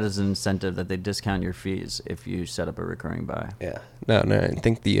 I like that as an incentive that they discount your fees if you set up a recurring buy. Yeah. No. I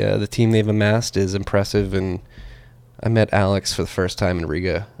think the team they've amassed is impressive, and I met Alex for the first time in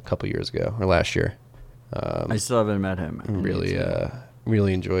Riga a couple years ago or last year. I still haven't met him.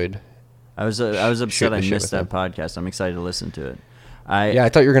 Really enjoyed. I was upset I missed that podcast. I'm excited to listen to it. I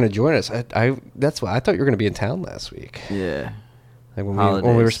thought you were going to join us. That's why I thought you were going to be in town last week. Yeah. Like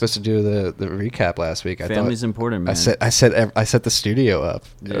when we were supposed to do the recap last week. Family's important, man. I set the studio up.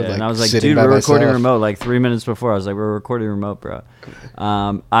 Yeah, and I was like, dude, we're recording remote. Like 3 minutes before, I was like, we're recording remote, bro.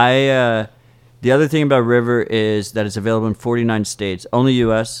 The other thing about River is that it's available in 49 states, only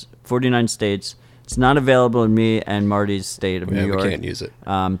U.S., 49 states. It's not available in me and Marty's state of New York. We can't use it.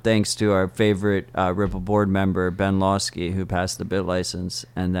 Thanks to our favorite Ripple board member, Ben Lawsky, who passed the bit license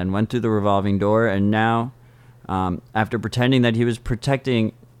and then went through the revolving door. And now, after pretending that he was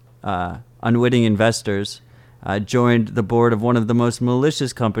protecting unwitting investors, joined the board of one of the most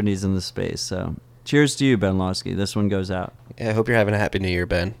malicious companies in the space. So cheers to you, Ben Lawsky. This one goes out. Yeah, I hope you're having a happy New Year,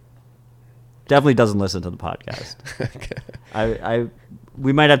 Ben. Definitely doesn't listen to the podcast. Okay.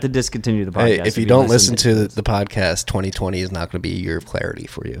 We might have to discontinue the podcast. Hey, if you don't listen to the podcast, 2020 is not going to be a year of clarity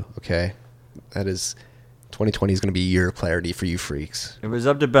for you. Okay, 2020 is going to be a year of clarity for you freaks. If it was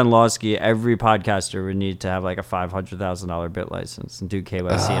up to Ben Lawsky, every podcaster would need to have like a $500,000 bit license and do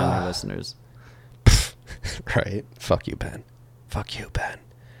KYC on their listeners. Right? Fuck you, Ben.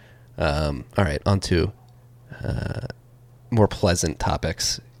 All right, on to more pleasant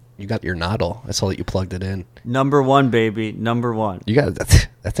topics. You got your Nodl. I saw that you plugged it in. Number 1, baby. Number 1. You got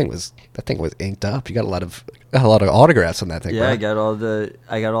that thing was inked up. You got a lot of autographs on that thing. Yeah, bro.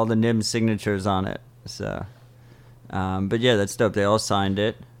 I got all the NIM signatures on it. So, but yeah, that's dope. They all signed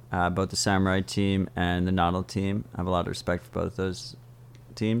it. Both the Samurai team and the Nodl team. I have a lot of respect for both those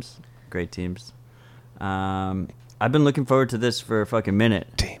teams. Great teams. I've been looking forward to this for a fucking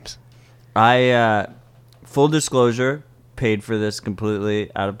minute. Teams. Full Full disclosure. Paid for this completely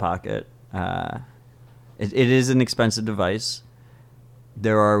out of pocket. It is an expensive device.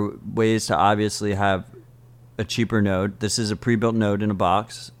 There are ways to obviously have a cheaper node. This is a pre-built node in a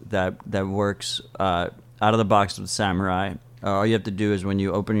box that works out of the box with Samurai. All you have to do is when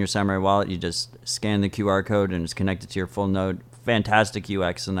you open your Samurai wallet, you just scan the QR code and it's connected to your full node. Fantastic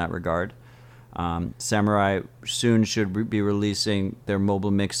UX in that regard. Samurai soon should be releasing their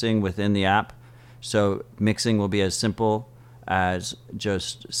mobile mixing within the app. So mixing will be as simple as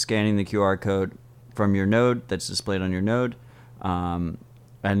just scanning the QR code from your node that's displayed on your node, and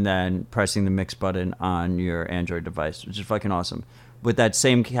then pressing the mix button on your Android device, which is fucking awesome. With that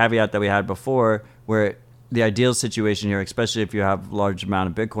same caveat that we had before, where the ideal situation here, especially if you have a large amount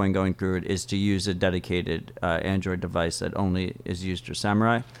of Bitcoin going through it, is to use a dedicated Android device that only is used for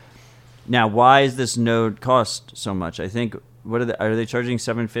Samurai. Now, why is this node cost so much? I think, what are they charging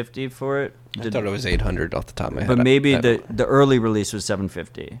 $750 for it? I thought it was $800 off the top of my head. But maybe the early release was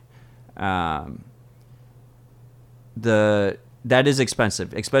 $750. That is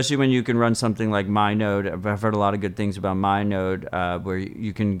expensive, especially when you can run something like MyNode. I've heard a lot of good things about MyNode, where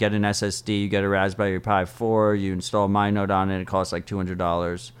you can get an SSD, you get a Raspberry Pi 4, you install MyNode on it, it costs like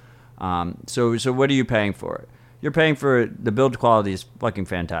 $200. So what are you paying for it? You're paying for the build quality is fucking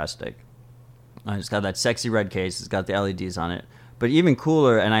fantastic. It's got that sexy red case, it's got the LEDs on it. But even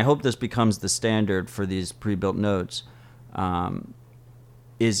cooler, and I hope this becomes the standard for these pre-built nodes,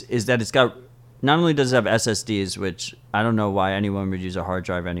 is that it's got, not only does it have SSDs, which I don't know why anyone would use a hard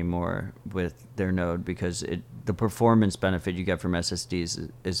drive anymore with their node, because the performance benefit you get from SSDs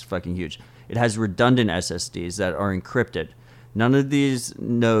is fucking huge. It has redundant SSDs that are encrypted. None of these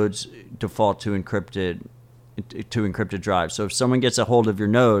nodes default to encrypted drives. So if someone gets a hold of your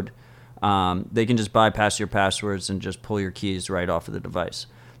node, they can just bypass your passwords and just pull your keys right off of the device.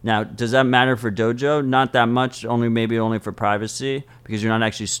 Now, does that matter for Dojo? Not that much, maybe only for privacy, because you're not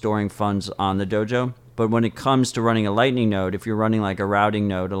actually storing funds on the Dojo. But when it comes to running a Lightning node, if you're running like a routing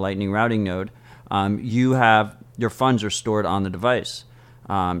node, a Lightning routing node, your funds are stored on the device.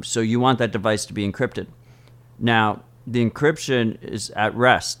 So you want that device to be encrypted. Now, the encryption is at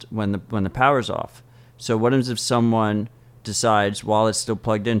rest when the power's off. So what happens if someone decides while it's still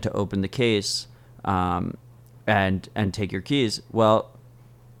plugged in to open the case and take your keys? Well,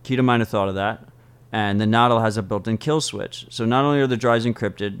 Keto might have thought of that, and the Nodl has a built-in kill switch. So not only are the drives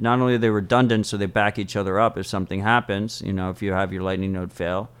encrypted, not only are they redundant, so they back each other up if something happens. If you have your Lightning node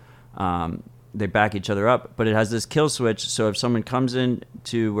fail, they back each other up. But it has this kill switch, so if someone comes in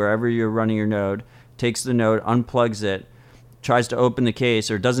to wherever you're running your node, takes the node, unplugs it, tries to open the case,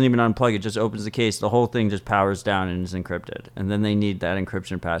 or doesn't even unplug it, just opens the case, the whole thing just powers down and is encrypted. And then they need that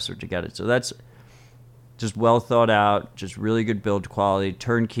encryption password to get it. So that's just well thought out, just really good build quality,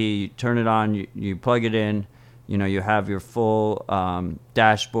 turnkey. You turn it on, you plug it in, you have your full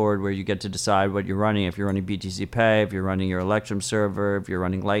dashboard where you get to decide what you're running. If you're running BTC Pay, if you're running your Electrum server, if you're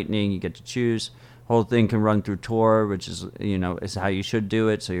running Lightning, you get to choose. Whole thing can run through Tor, which is is how you should do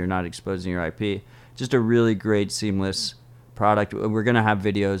it, so you're not exposing your IP. Just a really great, seamless product. We're gonna have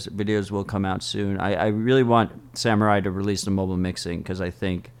videos. Videos will come out soon. I really want Samurai to release the mobile mixing, because I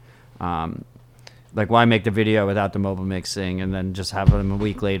think. Why make the video without the mobile mixing and then just have them a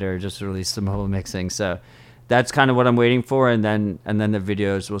week later just release the mobile mixing? So that's kind of what I'm waiting for, and then the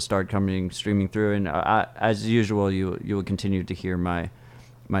videos will start streaming through, and as usual, you will continue to hear my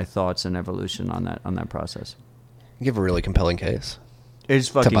thoughts and evolution on that process. You have a really compelling case. It's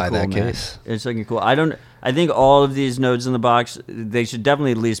fucking to buy cool, that man. case. It's fucking cool. I think all of these nodes in the box, they should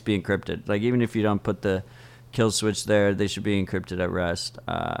definitely at least be encrypted. Like, even if you don't put the kill switch there, they should be encrypted at rest.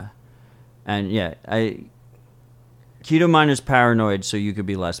 And yeah, Keto Miner's paranoid, so you could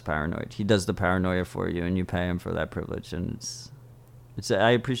be less paranoid. He does the paranoia for you, and you pay him for that privilege, and it's I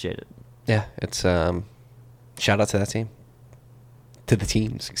appreciate it. Yeah, it's shout out to that team, to the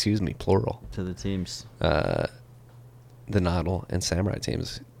teams, excuse me, plural. To the teams. The Nodl and Samurai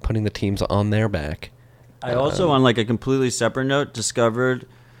teams, putting the teams on their back. I also, on like a completely separate note, discovered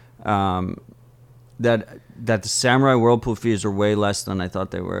that the Samurai Whirlpool fees are way less than I thought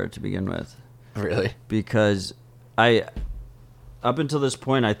they were to begin with. Really? Because up until this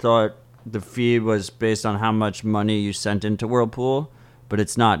point, I thought the fee was based on how much money you sent into Whirlpool, but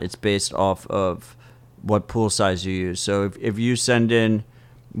it's not. It's based off of what pool size you use. So if you send in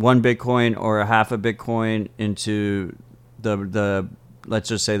 1 Bitcoin or a half a Bitcoin into the let's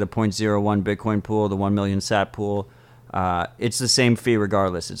just say the 0.01 Bitcoin pool, the 1 million sat pool, it's the same fee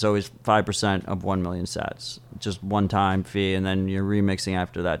regardless. It's always 5% of 1 million sats, just one-time fee, and then you're remixing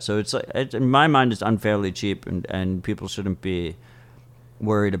after that. So in my mind, it's unfairly cheap, and people shouldn't be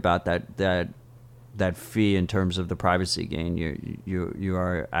worried about that fee in terms of the privacy gain you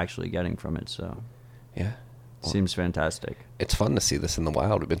are actually getting from it. So Yeah. Well, Seems fantastic. it's fun to see this in the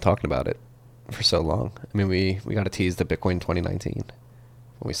wild. We've been talking about it for so long. I mean, we got to tease the Bitcoin 2019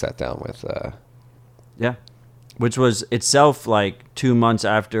 when we sat down with. Yeah. Which was itself like 2 months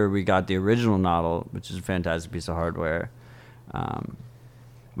after we got the original Nodl, which is a fantastic piece of hardware,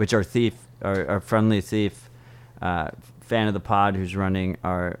 which our friendly thief, fan of the pod who's running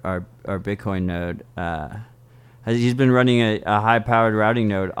our Bitcoin node, he's been running a high-powered routing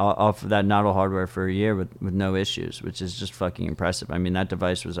node off of that Nodl hardware for a year with no issues, which is just fucking impressive. I mean, that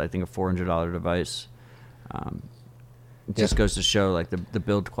device was, I think, a $400 device. It just goes to show like the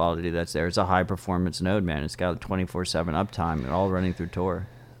build quality that's there. It's a high-performance node, man. It's got 24/7 uptime and all running through Tor.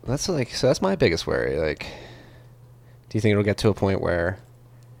 That's my biggest worry. Like, do you think it'll get to a point where,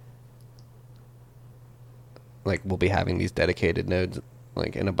 like, we'll be having these dedicated nodes,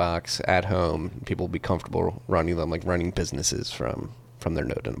 like, in a box at home? People will be comfortable running them, like running businesses from their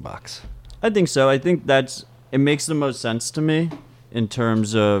node in a box. I think so. I think it makes the most sense to me in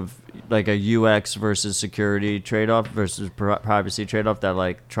terms of like a UX versus security trade-off versus privacy trade-off, that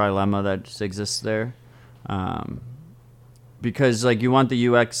like trilemma that exists there. Because like you want the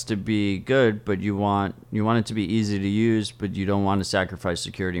UX to be good, but you want it to be easy to use, but you don't want to sacrifice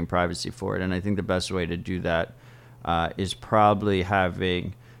security and privacy for it. And I think the best way to do that is probably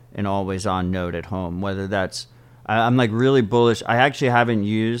having an always-on node at home. Whether that's, I'm like really bullish. I actually haven't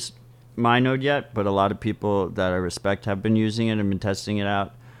used my node yet, but a lot of people that I respect have been using it and been testing it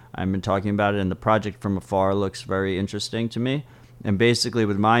out. I've been talking about it, and the project from afar looks very interesting to me. And basically,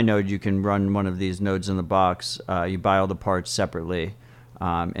 with my node, you can run one of these nodes in the box. You buy all the parts separately,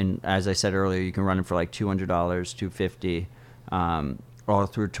 and as I said earlier, you can run it for like $200, $250, all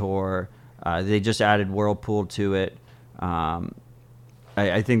through Tor. They just added Whirlpool to it.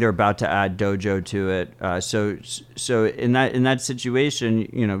 I think they're about to add Dojo to it. So in that situation,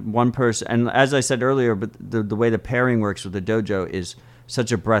 you know, one person, and as I said earlier, but the way the pairing works with the Dojo is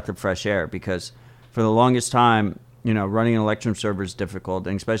such a breath of fresh air, because for the longest time, you know, running an Electrum server is difficult,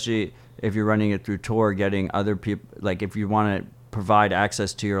 and especially if you're running it through Tor, getting other people, like if you want to provide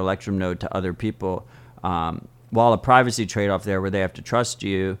access to your Electrum node to other people, while a privacy trade-off there where they have to trust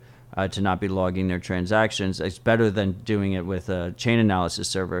you to not be logging their transactions, it's better than doing it with a chain analysis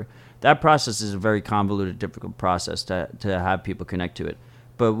server. That process is a very convoluted, difficult process to have people connect to it.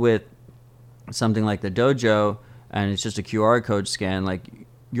 But with something like the Dojo, and it's just a QR code scan, like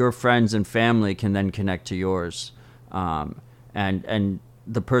your friends and family can then connect to yours. And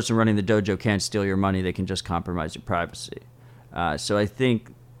the person running the Dojo can't steal your money, they can just compromise your privacy. So I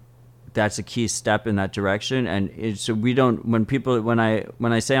think that's a key step in that direction. And so we don't, when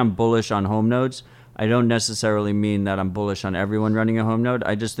I say I'm bullish on home nodes, I don't necessarily mean that I'm bullish on everyone running a home node.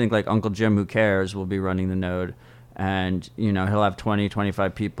 I just think like Uncle Jim, who cares, will be running the node, and you know, he'll have 20,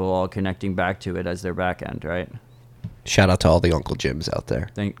 25 people all connecting back to it as their back end, right? Shout out to all the Uncle Jims out there.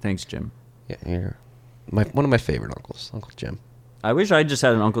 Thanks, Jim. Yeah, you're one of my favorite uncles, Uncle Jim. I wish I just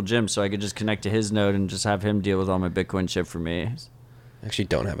had an Uncle Jim so I could just connect to his node and just have him deal with all my Bitcoin shit for me. I actually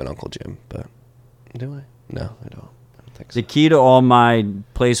don't have an Uncle Jim, but do I? No, I don't. I don't think so. The key to all my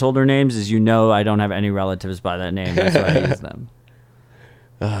placeholder names is, you know, I don't have any relatives by that name. That's why I use them.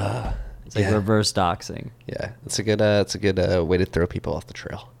 It's like reverse doxing. Yeah, it's a good way to throw people off the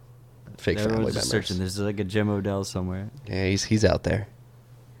trail. Fake Everyone's family just members. searching. There's like a Jim Odell somewhere. Yeah, he's out there.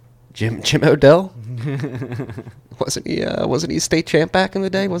 Jim Odell? Wasn't he state champ back in the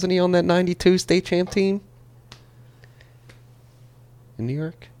day? Wasn't he on that 92 state champ team in New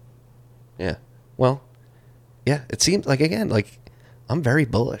York? Yeah. Well, yeah, it seems like, again, like, I'm very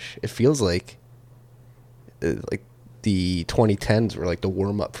bullish. It feels like the 2010s were like the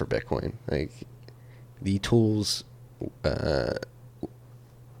warm up for Bitcoin. Like, the tools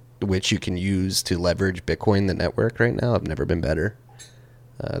which you can use to leverage Bitcoin, the network right now, have never been better.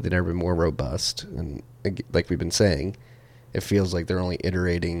 They've never been more robust. And like we've been saying, it feels like they're only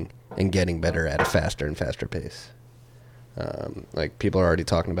iterating and getting better at a faster and faster pace. Like, people are already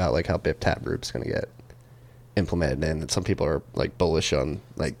talking about like how BIP Taproot's going to get implemented, and some people are like bullish on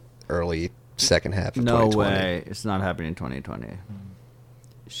like early second half of 2020. No way. It's not happening in 2020.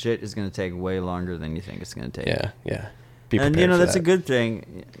 Shit is going to take way longer than you think it's going to take. Yeah. And you know, that's a good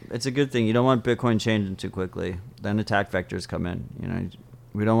thing. It's a good thing. You don't want Bitcoin changing too quickly. Then attack vectors come in. You know,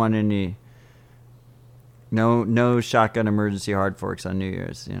 we don't want any no shotgun emergency hard forks on New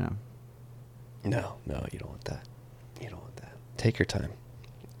Year's. You know. No, you don't want that. You don't want that. Take your time.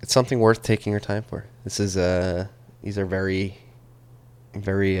 It's something worth taking your time for. These are very,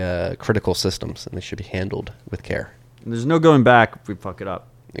 very critical systems, and they should be handled with care. And there's no going back if we fuck it up.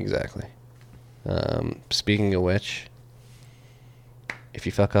 Exactly. Speaking of which, if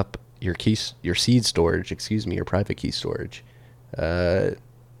you fuck up your seed storage, your private key storage, you're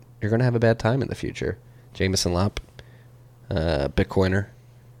going to have a bad time in the future. Jameson Lopp, Bitcoiner,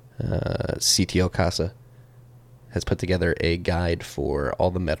 CTO Casa, has put together a guide for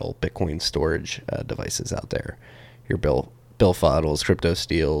all the metal Bitcoin storage devices out there. Your Bill Foddles, Crypto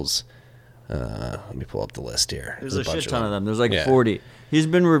Steals. Let me pull up the list here. There's a shit ton of them. There's like 40. He's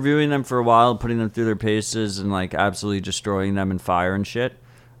been reviewing them for a while, putting them through their paces and like absolutely destroying them in fire and shit.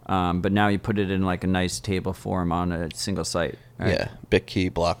 But now he put it in like a nice table form on a single site. Right? Yeah,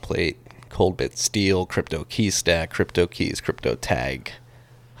 BitKey, Blockplate, Coldbit Steel, Crypto Key Stack, Crypto Keys, Crypto Tag,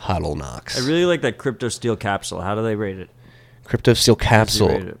 HODLNOX. I really like that Crypto Steel capsule. How do they rate it? Crypto Steel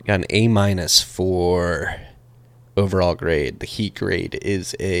capsule got an A- for overall grade. The heat grade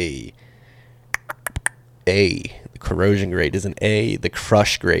is a. The corrosion grade is an A. The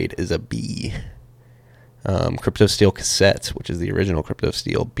crush grade is a B. Crypto Steel cassettes, which is the original Crypto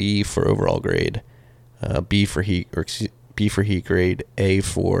Steel, B for overall grade, B for heat grade, A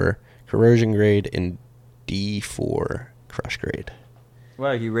for corrosion grade, and D for crush grade.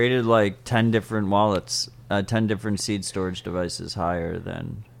 Wow, he rated like 10 different wallets, 10 different seed storage devices higher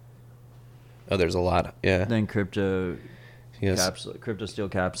than. Oh, there's a lot. Yeah. Than Crypto Steel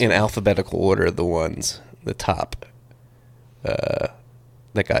capsule. In alphabetical order, the top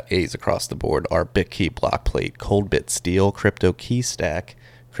that got A's across the board are BitKey, Blockplate, Coldbit Steel, Crypto Key Stack,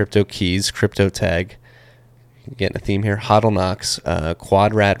 Crypto Keys, Crypto Tag. Getting a theme here. HODLNOX,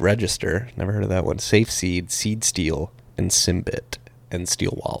 Quadrat Register. Never heard of that one. SafeSeed, Seed Steel, and Symbit, and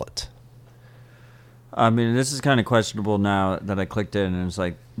Steel Wallet. I mean, this is kind of questionable now that I clicked in, and it's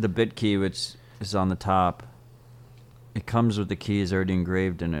like the BitKey, which is on the top. It comes with the keys already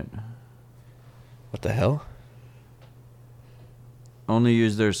engraved in it. What the hell? Only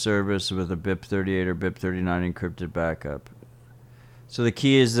use their service with a BIP38 or BIP39 encrypted backup. So the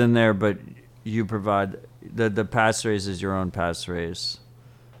key is in there, but you provide the passphrase is your own passphrase.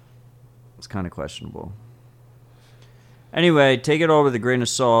 It's kind of questionable. Anyway, take it all with a grain of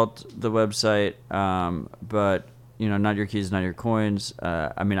salt. The website, but not your keys, not your coins.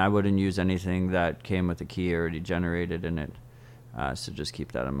 I mean, I wouldn't use anything that came with a key already generated in it. So just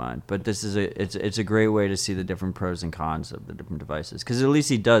keep that in mind. But this is it's a great way to see the different pros and cons of the different devices. Because at least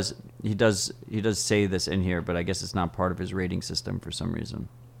he does say this in here, but I guess it's not part of his rating system for some reason.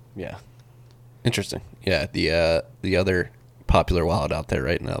 Yeah, interesting. Yeah, the other popular wallet out there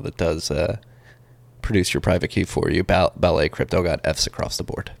right now that does produce your private key for you, Ballet Crypto, got F's across the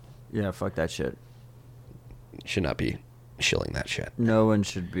board. Yeah, fuck that shit. Should not be shilling that shit. No one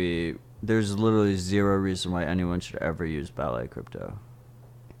should be. There's literally zero reason why anyone should ever use Ballet Crypto.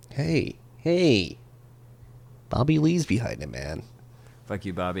 Hey. Bobby Lee's behind it, man. Fuck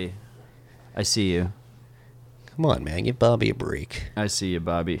you, Bobby. I see you. Come on, man. Give Bobby a break. I see you,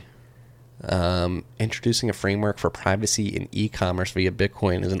 Bobby. Introducing a framework for privacy in e-commerce via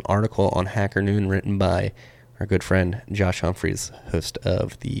Bitcoin is an article on Hacker Noon written by our good friend Josh Humphreys, host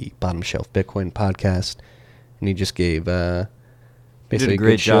of the Bottom Shelf Bitcoin podcast. And he just gave... He did a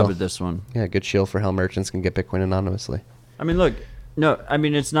great job at this one. Yeah, good shield for how merchants can get Bitcoin anonymously. I mean, look, no, I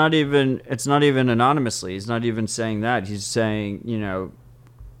mean it's not even anonymously. He's not even saying that. He's saying,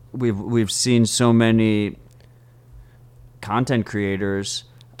 we've seen so many content creators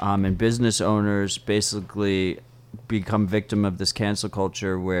and business owners basically become victim of this cancel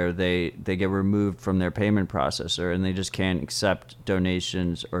culture where they get removed from their payment processor and they just can't accept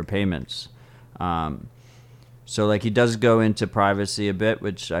donations or payments. So, like, he does go into privacy a bit,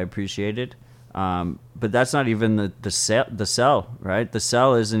 which I appreciated. But that's not even the sell, right? The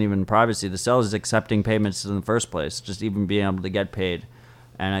sell isn't even privacy. The sell is accepting payments in the first place, just even being able to get paid.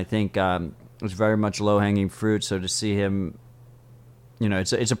 And I think it's very much low-hanging fruit. So to see him,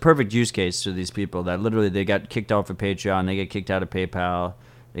 it's a perfect use case to these people that literally they got kicked off of Patreon, they get kicked out of PayPal,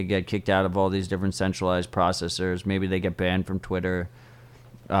 they get kicked out of all these different centralized processors. Maybe they get banned from Twitter.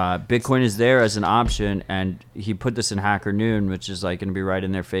 Bitcoin is there as an option, and he put this in Hacker Noon, which is like going to be right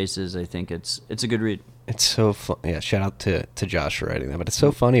in their faces. I think it's a good read. It's so fun. Yeah, shout out to Josh for writing that. But it's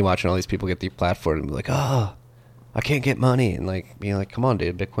so funny watching all these people get deplatformed and be like, oh, I can't get money. And like being like, come on,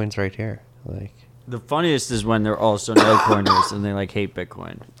 dude, Bitcoin's right here. Like, the funniest is when they're also no-coiners and they like hate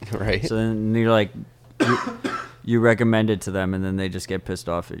Bitcoin. Right. So then you're like, you recommend it to them, and then they just get pissed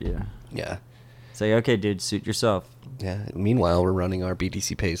off at you. Yeah. Say, okay, dude, suit yourself. Yeah. Meanwhile, we're running our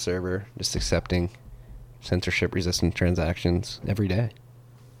BTC Pay server, just accepting censorship-resistant transactions every day.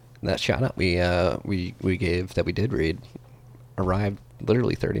 And that shout out we gave that we did read arrived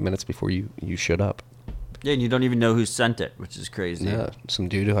literally 30 minutes before you showed up. Yeah, and you don't even know who sent it, which is crazy. Yeah, some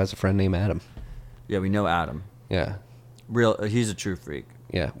dude who has a friend named Adam. Yeah, we know Adam. Yeah. He's a true freak.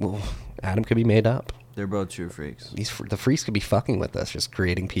 Yeah, well, Adam could be made up. They're both true freaks. The freaks could be fucking with us, just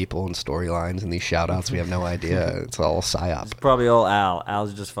creating people and storylines and these shout-outs. We have no idea. It's all psyop. It's probably all Al.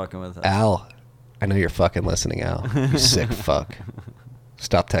 Al's just fucking with us. Al, I know you're fucking listening, Al. You sick fuck.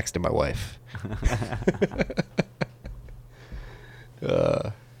 Stop texting my wife.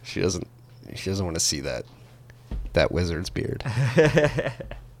 She doesn't want to see that wizard's beard.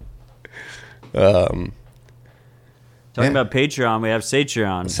 Talking about Patreon, we have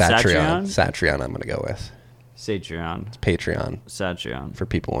Satreon. Satreon, I'm going to go with. Satreon. It's Patreon. Satreon. For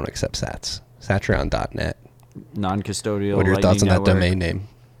people who won't accept sats. Satreon.net. Non-custodial. What are your thoughts on that domain name?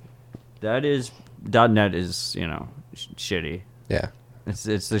 That is... .net is, shitty. Yeah. It's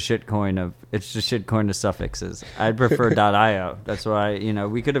the shitcoin of suffixes. I'd prefer .io. That's why,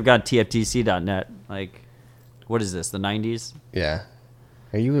 we could have got TFTC.net. Like, what is this, the 90s? Yeah.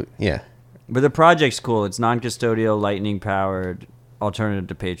 Yeah. But the project's cool. It's non-custodial, lightning-powered, alternative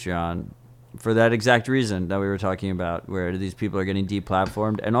to Patreon. For that exact reason that we were talking about, where these people are getting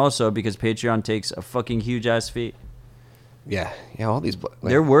deplatformed. And also because Patreon takes a fucking huge-ass fee. Yeah. Yeah, all these...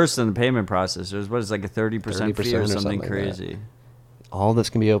 They're worse than the payment processors. What is it, like a 30% fee or something crazy? Like all this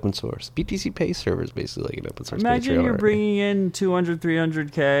can be open source. BTC Pay server is basically like an open source. Imagine Patreon you're bringing in 200,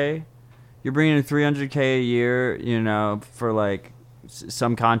 300K. You're bringing in 300K a year, for like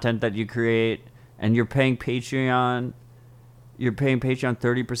some content that you create, and you're paying Patreon. You're paying Patreon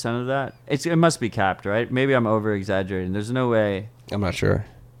 30% of that. It must be capped, right? Maybe I'm over exaggerating. There's no way. I'm not sure.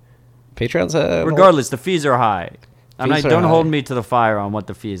 Patreon's regardless, the fees are high. Don't high. hold me to the fire on what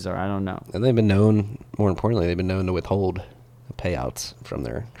the fees are. I don't know. And they've been known, more importantly, to withhold payouts from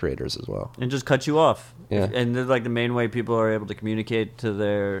their creators as well. And just cut you off. Yeah. And they're like the main way people are able to communicate to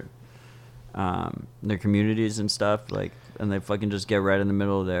their communities and stuff. Like, and they fucking just get right in the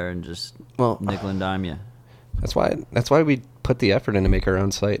middle there and just nickel and dime you. That's why we put the effort in to make our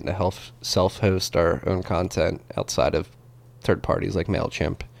own site and to help self-host our own content outside of third parties like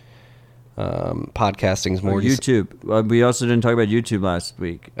MailChimp. Podcasting's more... YouTube. We also didn't talk about YouTube last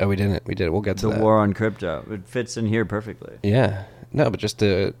week. Oh, we didn't. We'll get to that. The war on crypto. It fits in here perfectly. Yeah. No, but just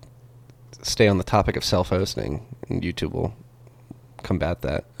to stay on the topic of self-hosting, and YouTube will combat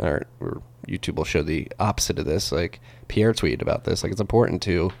that, or YouTube will show the opposite of this. Like, Pierre tweeted about this. Like, it's important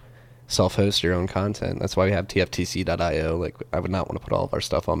to self-host your own content. That's why we have TFTC.io. Like, I would not want to put all of our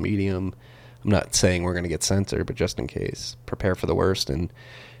stuff on Medium. I'm not saying we're going to get censored, but just in case, prepare for the worst. And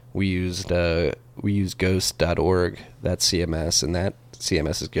we used Ghost.org, that's CMS, and that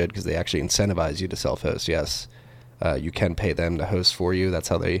CMS is good because they actually incentivize you to self-host. Yes, you can pay them to host for you. That's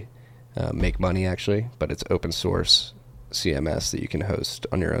how they make money, actually. But it's open source CMS that you can host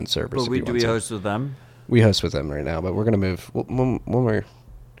on your own servers. But do we host with them? We host with them right now, but we're going to move when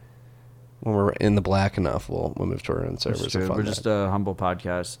we're in the black enough. We'll move to our own servers. We're just a humble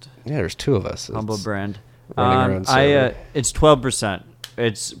podcast. Yeah, there's two of us. Humble brand. Running our own server. It's 12%.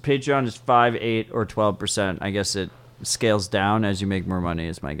 It's Patreon is 5, 8, or 12%. I guess it scales down as you make more money.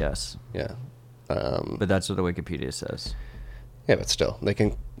 Is my guess. Yeah. But that's what the Wikipedia says. Yeah, but still, they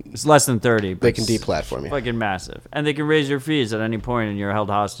can. It's less than 30. But they can deplatform you. Fucking massive, and they can raise your fees at any point, and you're held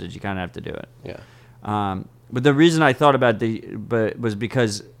hostage. You kind of have to do it. Yeah. But the reason I thought about was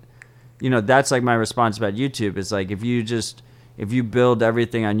because, that's like my response about YouTube. Is like if you build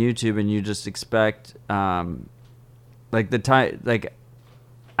everything on YouTube and you just expect,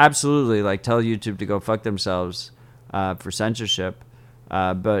 absolutely, like tell YouTube to go fuck themselves for censorship,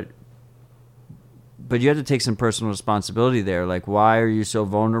 but you have to take some personal responsibility there. Like, why are you so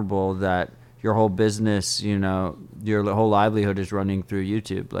vulnerable that your whole business, your whole livelihood is running through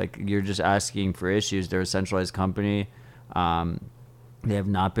YouTube? Like, you're just asking for issues. They're a centralized company. They have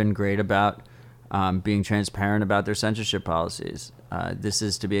not been great about being transparent about their censorship policies. This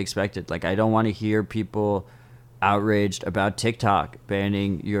is to be expected. Like, I don't want to hear people outraged about TikTok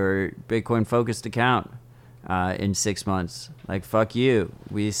banning your Bitcoin-focused account in 6 months. Like, fuck you.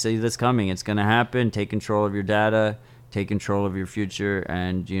 We see this coming. It's going to happen. Take control of your data. Take control of your future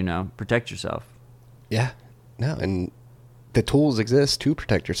and, protect yourself. Yeah. No, and the tools exist to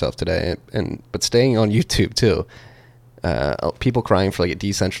protect yourself today. But staying on YouTube, too. People crying for, like, a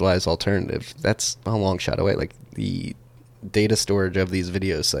decentralized alternative. That's a long shot away. Like, the data storage of these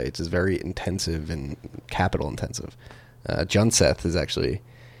video sites is very intensive and capital intensive. Junseth has actually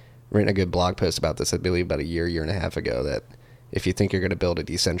written a good blog post about this, I believe about a year and a half ago, that if you think you're going to build a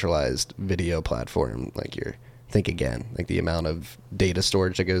decentralized video platform, think again. Like, the amount of data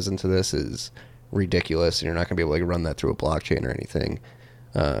storage that goes into this is ridiculous, and you're not going to be able to run that through a blockchain or anything.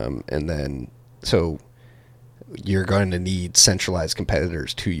 And then, so you're going to need centralized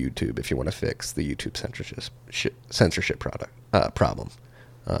competitors to YouTube if you want to fix the YouTube censorship problem.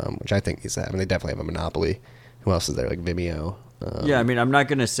 which I think is that. I mean, they definitely have a monopoly. Who else is there? Like Vimeo. Yeah, I mean, I'm not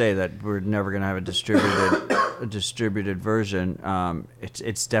going to say that we're never going to have a distributed version.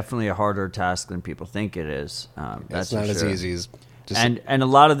 It's definitely a harder task than people think it is. That's not as easy as just and a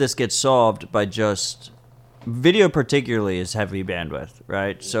lot of this gets solved by just video, particularly, is heavy bandwidth,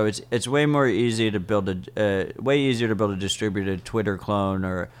 right? So it's way more easy to build way easier to build a distributed Twitter clone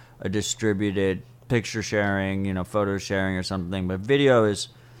or a distributed picture sharing, photo sharing or something. But video is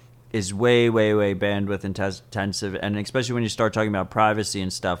way bandwidth intensive, and especially when you start talking about privacy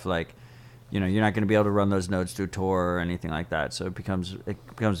and stuff, like, you're not going to be able to run those nodes through Tor or anything like that. So it becomes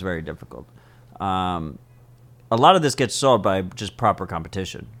very difficult. A lot of this gets solved by just proper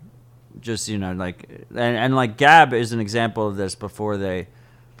competition. Just like Gab is an example of this before they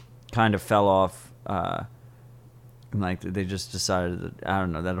kind of fell off. Like they just decided that, I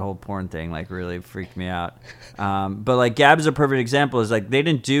don't know, that whole porn thing like really freaked me out. But like Gab is a perfect example. Is like they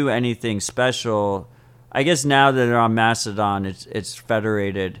didn't do anything special. I guess now that they're on Mastodon, it's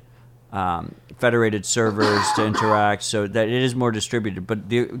federated servers to interact, so that it is more distributed. But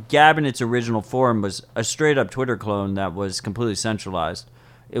the Gab in its original form was a straight up Twitter clone that was completely centralized.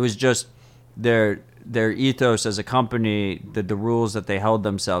 It was just their ethos as a company, the rules that they held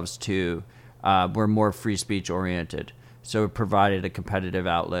themselves to. Were more free speech oriented, so it provided a competitive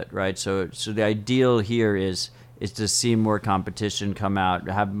outlet, right? So the ideal here is to see more competition come out,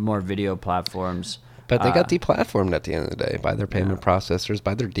 have more video platforms. But they got deplatformed at the end of the day by their payment processors,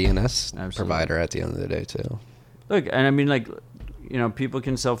 by their DNS provider at the end of the day too. Look, and I mean, like, people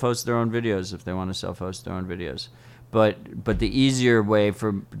can self-host their own videos if they want to self-host their own videos. But the easier way,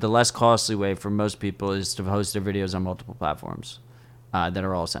 the less costly way for most people, is to host their videos on multiple platforms that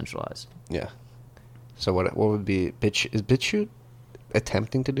are all centralized. Yeah. So what would be is BitChute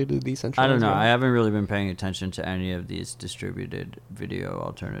attempting to do decentralized? I don't know. I haven't really been paying attention to any of these distributed video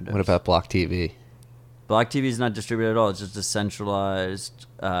alternatives. What about Block TV? Block TV is not distributed at all. It's just a centralized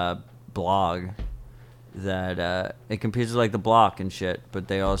blog that it competes with like the Block and shit, but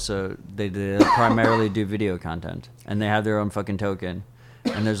they primarily do video content, and they have their own fucking token.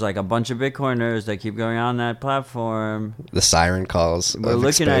 And there's like a bunch of Bitcoiners that keep going on that platform. The siren calls. We're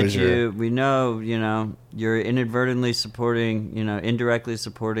looking at you. We know, you're inadvertently supporting, indirectly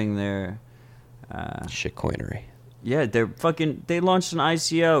supporting their shitcoinery. Yeah, they launched an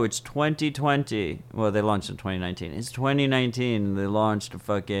ICO. It's 2020. Well, they launched in 2019. It's 2019. They launched a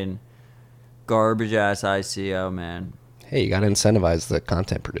fucking garbage ass ICO, man. Hey, you got to incentivize the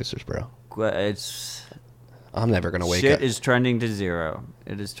content producers, bro. I'm never going to wake up. Shit is trending to zero.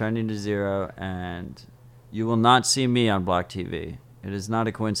 It is trending to zero, and you will not see me on Block TV. It is not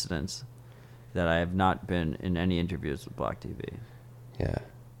a coincidence that I have not been in any interviews with Block TV. Yeah.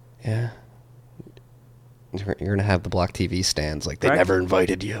 Yeah. You're going to have the Block TV stands like they never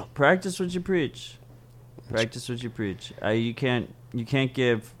invited you. Practice what you preach. Practice what you preach. You can't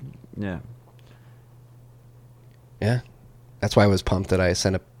give... Yeah. Yeah. That's why I was pumped that I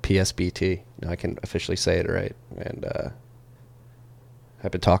sent a PSBT. Now I can officially say it right. And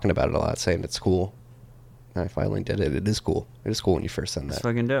I've been talking about it a lot, saying it's cool. And I finally did it. It is cool. It is cool when you first send that. It's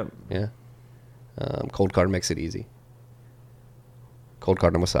fucking dope. Yeah. Cold Card makes it easy. Cold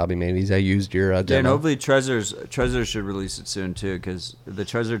Card and Wasabi made it easy. I used your demo. Yeah, and hopefully Trezor should release it soon too, because the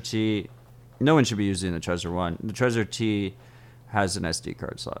Trezor T, no one should be using the Trezor 1. The Trezor T has an SD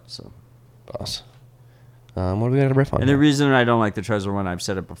card slot, so. Boss. What do we got to riff on? And the reason I don't like the Trezor 1, I've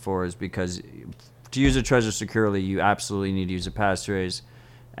said it before, is because to use a Trezor securely, you absolutely need to use a passphrase.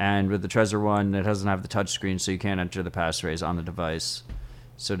 And with the Trezor 1, it doesn't have the touch screen, so you can't enter the passphrase on the device.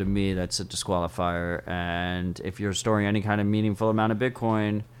 So to me, that's a disqualifier. And if you're storing any kind of meaningful amount of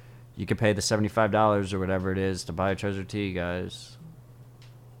Bitcoin, you could pay the $75 or whatever it is to buy a Trezor T, guys.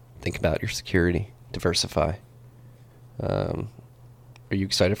 Think about your security. Diversify. Are you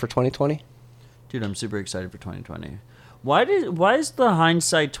excited for 2020? Dude, I'm super excited for 2020. Why is the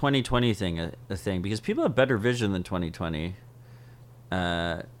hindsight 2020 thing a thing? Because people have better vision than 2020.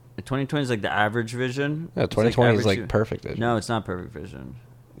 2020 is like the average vision. Yeah, 2020 is like perfect vision. No, it's not perfect vision.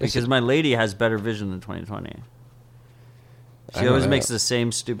 Because my lady has better vision than 2020. She always makes the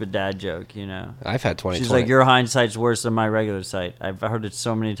same stupid dad joke, I've had 2020. She's like, your hindsight's worse than my regular sight. I've heard it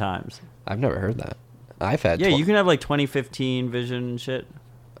so many times. I've never heard that. I've had. Yeah, you can have like 2015 vision and shit.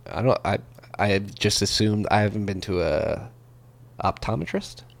 I had just assumed I haven't been to a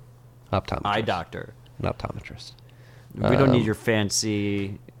optometrist. Eye doctor. An optometrist. We don't need your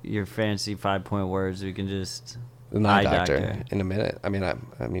fancy 5-point words. We can just an eye doctor in a minute. I mean,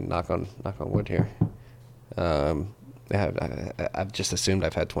 knock on wood here. I've just assumed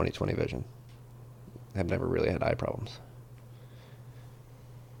I've had 20/20 vision. I've never really had eye problems.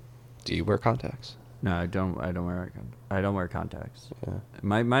 Do you wear contacts? No, I don't. I don't wear contacts. Yeah.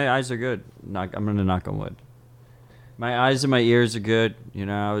 My eyes are good. I'm gonna knock on wood. My eyes and my ears are good. You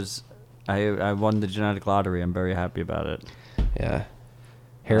know, I won the genetic lottery. I'm very happy about it. Yeah.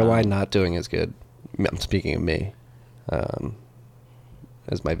 Hairline not doing as good. I'm speaking of me.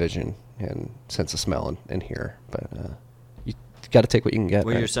 As my vision and sense of smell and hear. But you got to take what you can get.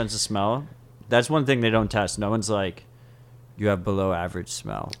 Well, right? your sense of smell. That's one thing they don't test. No one's like, you have below average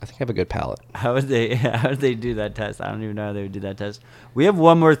smell. I think I have a good palate. How would they do that test? I don't even know how they would do that test. We have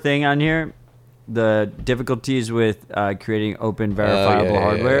one more thing on here. The difficulties with creating open verifiable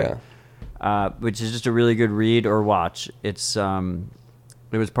hardware, which is just a really good read or watch. It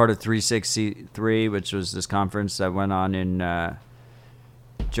was part of 363, which was this conference that went on in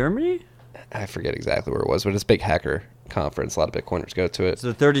Germany. I forget exactly where it was, but it's a big hacker conference. A lot of Bitcoiners go to it. It's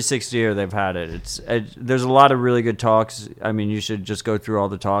the 36th year they've had it. There's a lot of really good talks. I mean, you should just go through all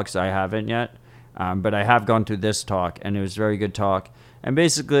the talks. I haven't yet, but I have gone through this talk, and it was a very good talk. And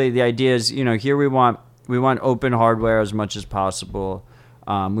basically, the idea is, you know, here we want open hardware as much as possible.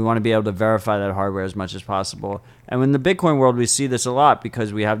 We want to be able to verify that hardware as much as possible. And in the Bitcoin world, we see this a lot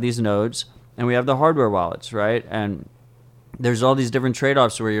because we have these nodes and we have the hardware wallets, right? And there's all these different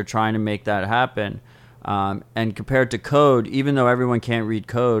trade-offs where you're trying to make that happen. And compared to code, even though everyone can't read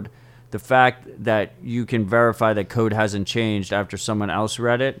code, the fact that you can verify that code hasn't changed after someone else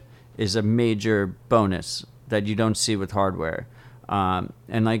read it is a major bonus that you don't see with hardware.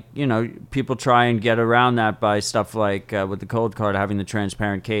 And like, you know, people try and get around that by stuff like with the cold card having the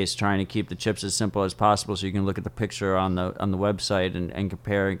transparent case, trying to keep the chips as simple as possible so you can look at the picture on the website and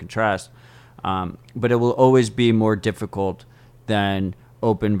compare and contrast. But it will always be more difficult than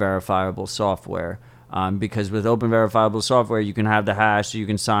open verifiable software. Because with open verifiable software, you can have the hash, you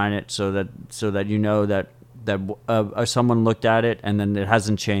can sign it so that you know that someone looked at it and then it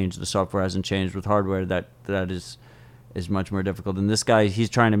hasn't changed. The software hasn't changed. With hardware, that is much more difficult. And this guy, he's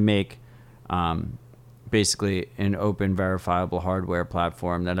trying to make basically an open verifiable hardware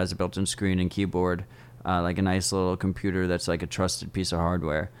platform that has a built-in screen and keyboard, like a nice little computer that's like a trusted piece of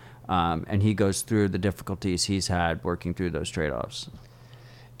hardware. And he goes through the difficulties he's had working through those trade-offs.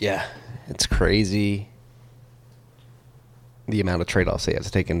 Yeah, it's crazy the amount of trade-offs they have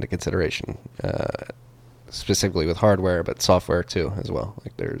to take into consideration, specifically with hardware, but software too as well.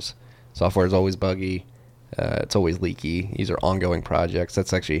 Like software is always buggy. It's always leaky. These are ongoing projects.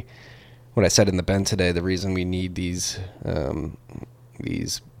 That's actually what I said in the bend today. The reason we need these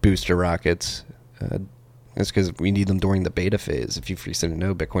booster rockets is because we need them during the beta phase. If you didn't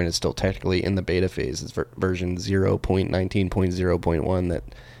know, Bitcoin is still technically in the beta phase. It's version 0.19.0.1. That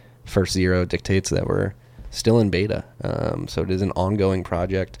first zero dictates that we're still in beta. So it is an ongoing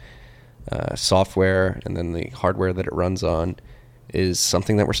project. Software and then the hardware that it runs on is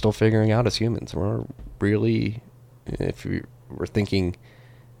something that we're still figuring out as humans. We're really, if we're thinking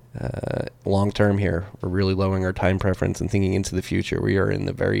long term here, we're really lowering our time preference and thinking into the future. We are in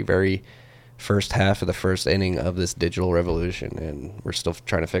the very, very first half of the first inning of this digital revolution, and we're still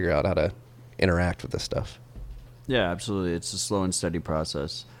trying to figure out how to interact with this stuff. Yeah, absolutely. It's a slow and steady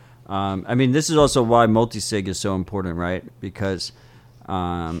process. I mean, this is also why multi-sig is so important, right? Because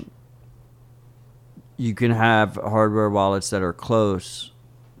you can have hardware wallets that are close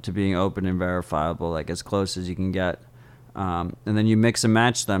to being open and verifiable, like as close as you can get. And then you mix and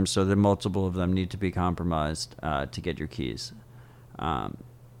match them so that multiple of them need to be compromised to get your keys. I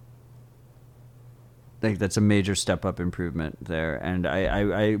think that's a major step up improvement there. And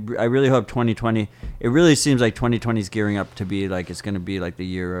I really hope 2020, it really seems like 2020 is gearing up to be like, it's going to be like the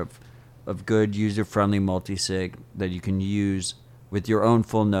year of good user-friendly multi-sig that you can use with your own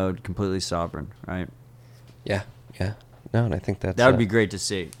full node, completely sovereign, right? Yeah. No, and I think that would be great to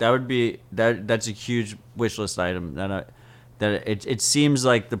see. That's a huge wish list item. It seems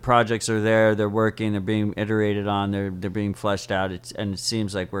like the projects are there, they're working, they're being iterated on, they're being fleshed out. And it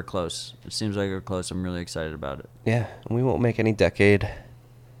seems like we're close. I'm really excited about it. Yeah, and we won't make any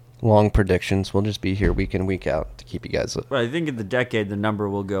decade-long predictions. We'll just be here week in, week out to keep you guys. Well, I think in the decade the number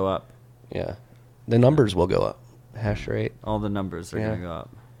will go up. Yeah, the numbers will go up. Hash rate. All the numbers are going to go up.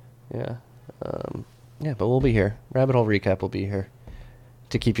 Yeah. Yeah, but we'll be here. Rabbit Hole Recap will be here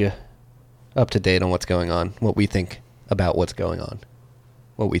to keep you up to date on what's going on, what we think about what's going on,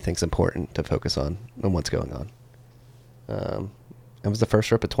 what we think is important to focus on and what's going on. It was the first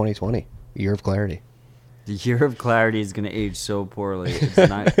trip of 2020, year of clarity. The year of clarity is going to age so poorly. It's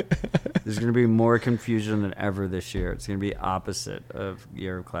not. There's going to be more confusion than ever this year. It's going to be opposite of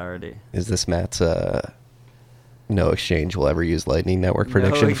year of clarity. Is this Matt's no exchange will ever use Lightning Network No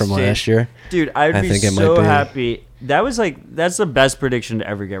prediction from exchange. last year. Dude, I'd I be think it so might be. happy. That's the best prediction to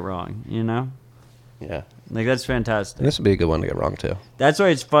ever get wrong, you know? Yeah. Like, that's fantastic. This would be a good one to get wrong, too. That's why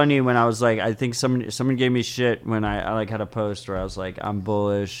it's funny when I was like, I think someone gave me shit when I like had a post where I was like, I'm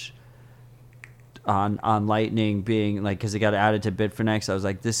bullish on Lightning being like, because it got added to Bitfinex. I was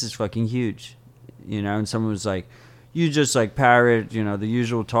like, this is fucking huge, you know. And someone was like, you just like parrot, you know, the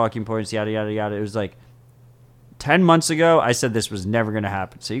usual talking points, yada yada yada. It was like 10 months ago, I said this was never gonna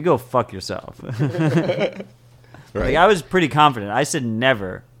happen. So you go fuck yourself. Right. Like, I was pretty confident. I said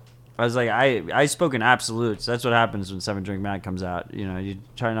never. I was like, I spoke in absolutes. That's what happens when 7 Drink Mad comes out. You know, you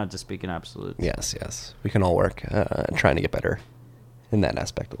try not to speak in absolutes. Yes. We can all work trying to get better in that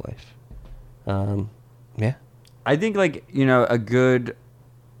aspect of life. Yeah. I think, like, you know, a good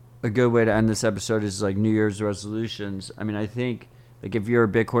way to end this episode is like New Year's resolutions. I mean, I think like if you're a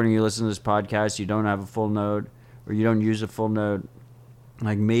Bitcoiner and you listen to this podcast, you don't have a full node or you don't use a full node,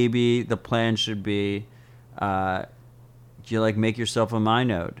 like maybe the plan should be you like make yourself a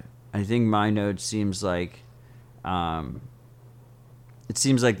MyNode. I think MyNode seems like it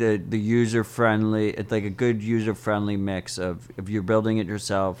seems like the user friendly. It's like a good user friendly mix of if you're building it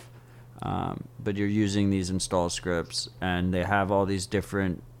yourself, but you're using these install scripts and they have all these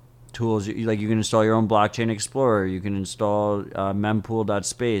different tools. Like you can install your own blockchain explorer. You can install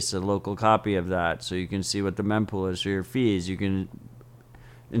mempool.space, a local copy of that, so you can see what the mempool is for your fees. You can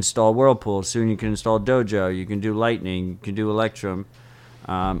install Whirlpool. Soon you can install Dojo. You can do Lightning. You can do Electrum.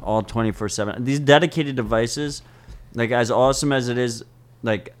 All 24/7. These dedicated devices, like as awesome as it is,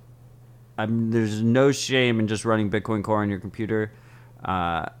 like there's no shame in just running Bitcoin Core on your computer.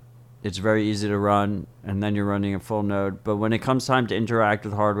 It's very easy to run, and then you're running a full node. But when it comes time to interact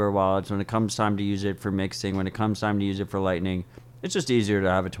with hardware wallets, when it comes time to use it for mixing, when it comes time to use it for Lightning, it's just easier to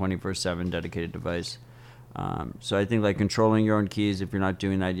have a 24/7 dedicated device. So I think like controlling your own keys, if you're not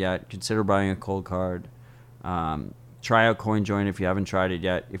doing that yet, consider buying a cold card. Try out CoinJoin if you haven't tried it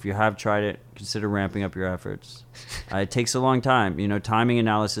yet. If you have tried it, consider ramping up your efforts. It takes a long time. You know, timing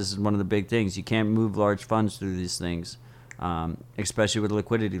analysis is one of the big things. You can't move large funds through these things, especially with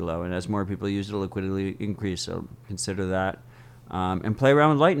liquidity low. And as more people use it, liquidity increase. So consider that. And play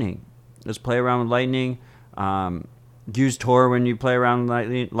around with Lightning. Just play around with Lightning. Use Tor when you play around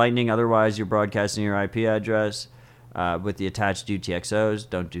with Lightning. Otherwise, you're broadcasting your IP address with the attached UTXOs.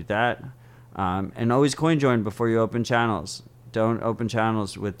 Don't do that. And always CoinJoin before you open channels. Don't open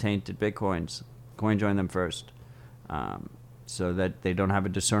channels with tainted Bitcoins. CoinJoin them first, so that they don't have a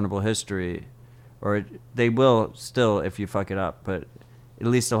discernible history, or they will still if you fuck it up, but at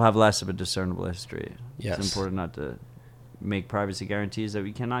least they'll have less of a discernible history. Yes. It's important not to make privacy guarantees that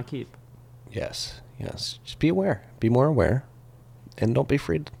we cannot keep. Yes. Just be aware. Be more aware, and don't be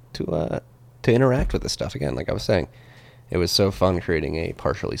afraid to interact with this stuff. Again, like I was saying, it was so fun creating a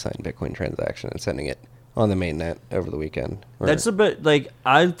partially signed Bitcoin transaction and sending it on the mainnet over the weekend. That's a bit like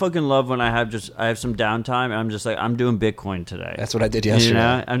I fucking love when I have some downtime and I'm just like I'm doing Bitcoin today. That's what I did yesterday. You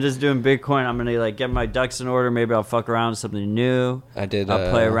know, I'm just doing Bitcoin. I'm gonna like get my ducks in order. Maybe I'll fuck around with something new. I'll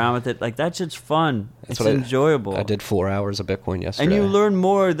play around with it. Like that shit's fun. It's enjoyable. I did 4 hours of Bitcoin yesterday. And you learn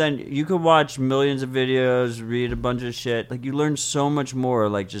more than you could watch millions of videos, read a bunch of shit. Like you learn so much more.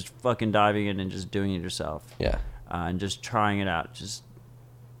 Like just fucking diving in and just doing it yourself. Yeah. And just trying it out. Just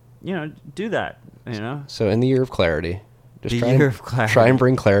do that. You know. So in the year of clarity, just try and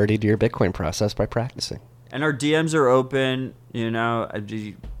bring clarity to your Bitcoin process by practicing. And our DMs are open. You know,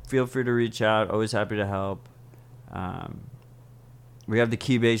 feel free to reach out. Always happy to help. We have the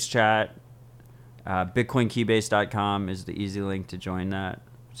Keybase chat. BitcoinKeybase.com is the easy link to join that,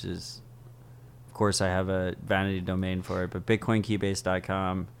 which is, of course, I have a vanity domain for it, but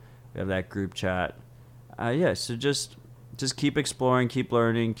BitcoinKeybase.com. We have that group chat. So just keep exploring, keep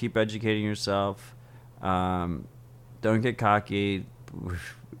learning, keep educating yourself. Don't get cocky.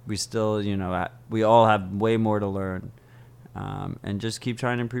 We still, we all have way more to learn. And just keep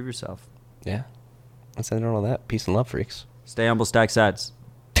trying to improve yourself. Yeah. Let's end on all that. Peace and love, freaks. Stay humble, stack sats.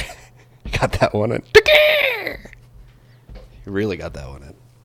 You got that one in. You really got that one in.